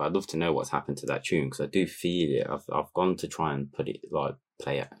done yet. But I'd love to know what's happened to that tune because I do feel it. I've gone to try and put it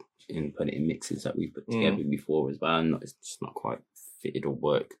in mixes that we've put together before as well, and it's just not quite fitted or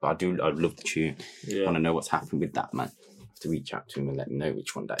work. But I'd love the tune. I want to know what's happened with that, man. I have to reach out to him and let him know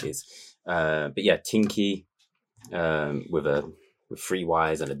which one that is. But yeah, Tinky with 3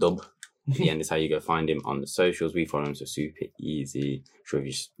 Ys and a dub at the end is how you go find him on the socials. We follow him, so super easy. Sure,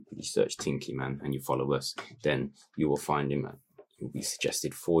 if you search Tinky, man, and you follow us, then you will find him. He'll be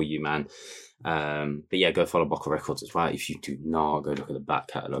suggested for you, man. But yeah, go follow Bocca Records as well. If you do not, go look at the back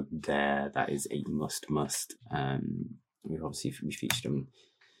catalogue there. That is a must. We featured him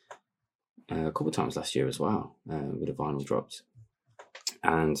a couple of times last year as well with the vinyl drops.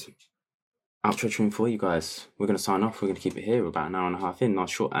 And outro tune for you guys. We're going to sign off. We're going to keep it here. We're about an hour and a half in.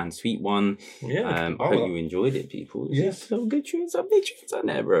 Nice short and sweet one. Yeah. I hope you enjoyed it, people. Yeah. Some good tunes, some big tunes on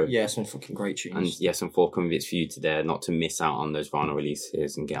there, bro. Yeah, some fucking great tunes. And yeah, some forthcoming bits for you today. Not to miss out on those vinyl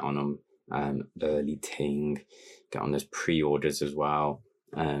releases and get on them early ting. Get on those pre-orders as well.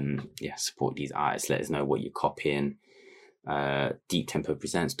 Support these artists. Let us know what you're copying. Deep Tempo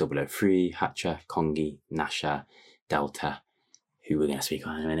presents 003, Hatcha, Kongi, Nasha, Delta, who we're going to speak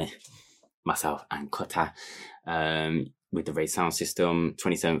on in a minute, myself and Kota, with the Raid Sound System,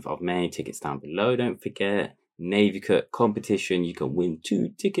 27th of May, tickets down below, don't forget. Navy Cut competition, you can win 2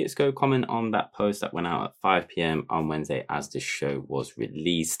 tickets. Go comment on that post that went out at 5 p.m. on Wednesday as the show was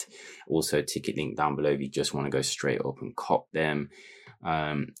released. Also, ticket link down below if you just want to go straight up and cop them.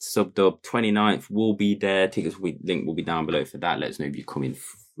 Subdub 29th will be there. Tickets link will be down below for that. Let us know if you're coming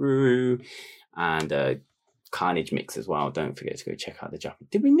through. And Carnage Mix as well. Don't forget to go check out the Japanese.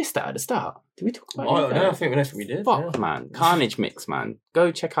 Did we miss that at the start? Did we talk about it? I don't know. I think we did. Fuck, man. Carnage Mix, man.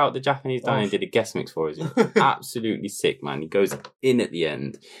 Go check out the Japanese Danny did a guest mix for us. Absolutely sick, man. He goes in at the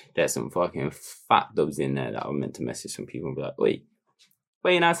end. There's some fucking fat dubs in there that I meant to message some people and be like, wait,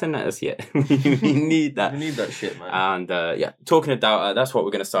 you're not sending that us yet. We need that. We need that shit, man. And talking about that's what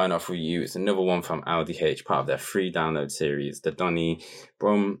we're going to sign off with you. It's another one from LDH, part of their free download series. The Donny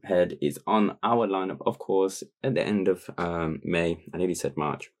Bromhead is on our lineup, of course, at the end of May. I nearly said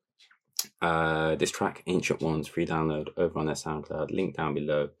March. This track, Ancient Ones, free download over on their SoundCloud. Link down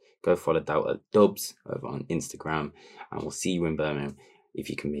below. Go follow Delta Dubs over on Instagram. And we'll see you in Birmingham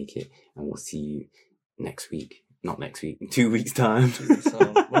if you can make it. And we'll see you next week. Not next week, in 2 weeks' time.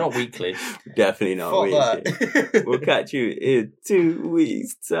 We're not weekly. Definitely not weekly. We'll catch you in 2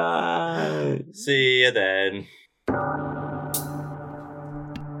 weeks' time. See you then.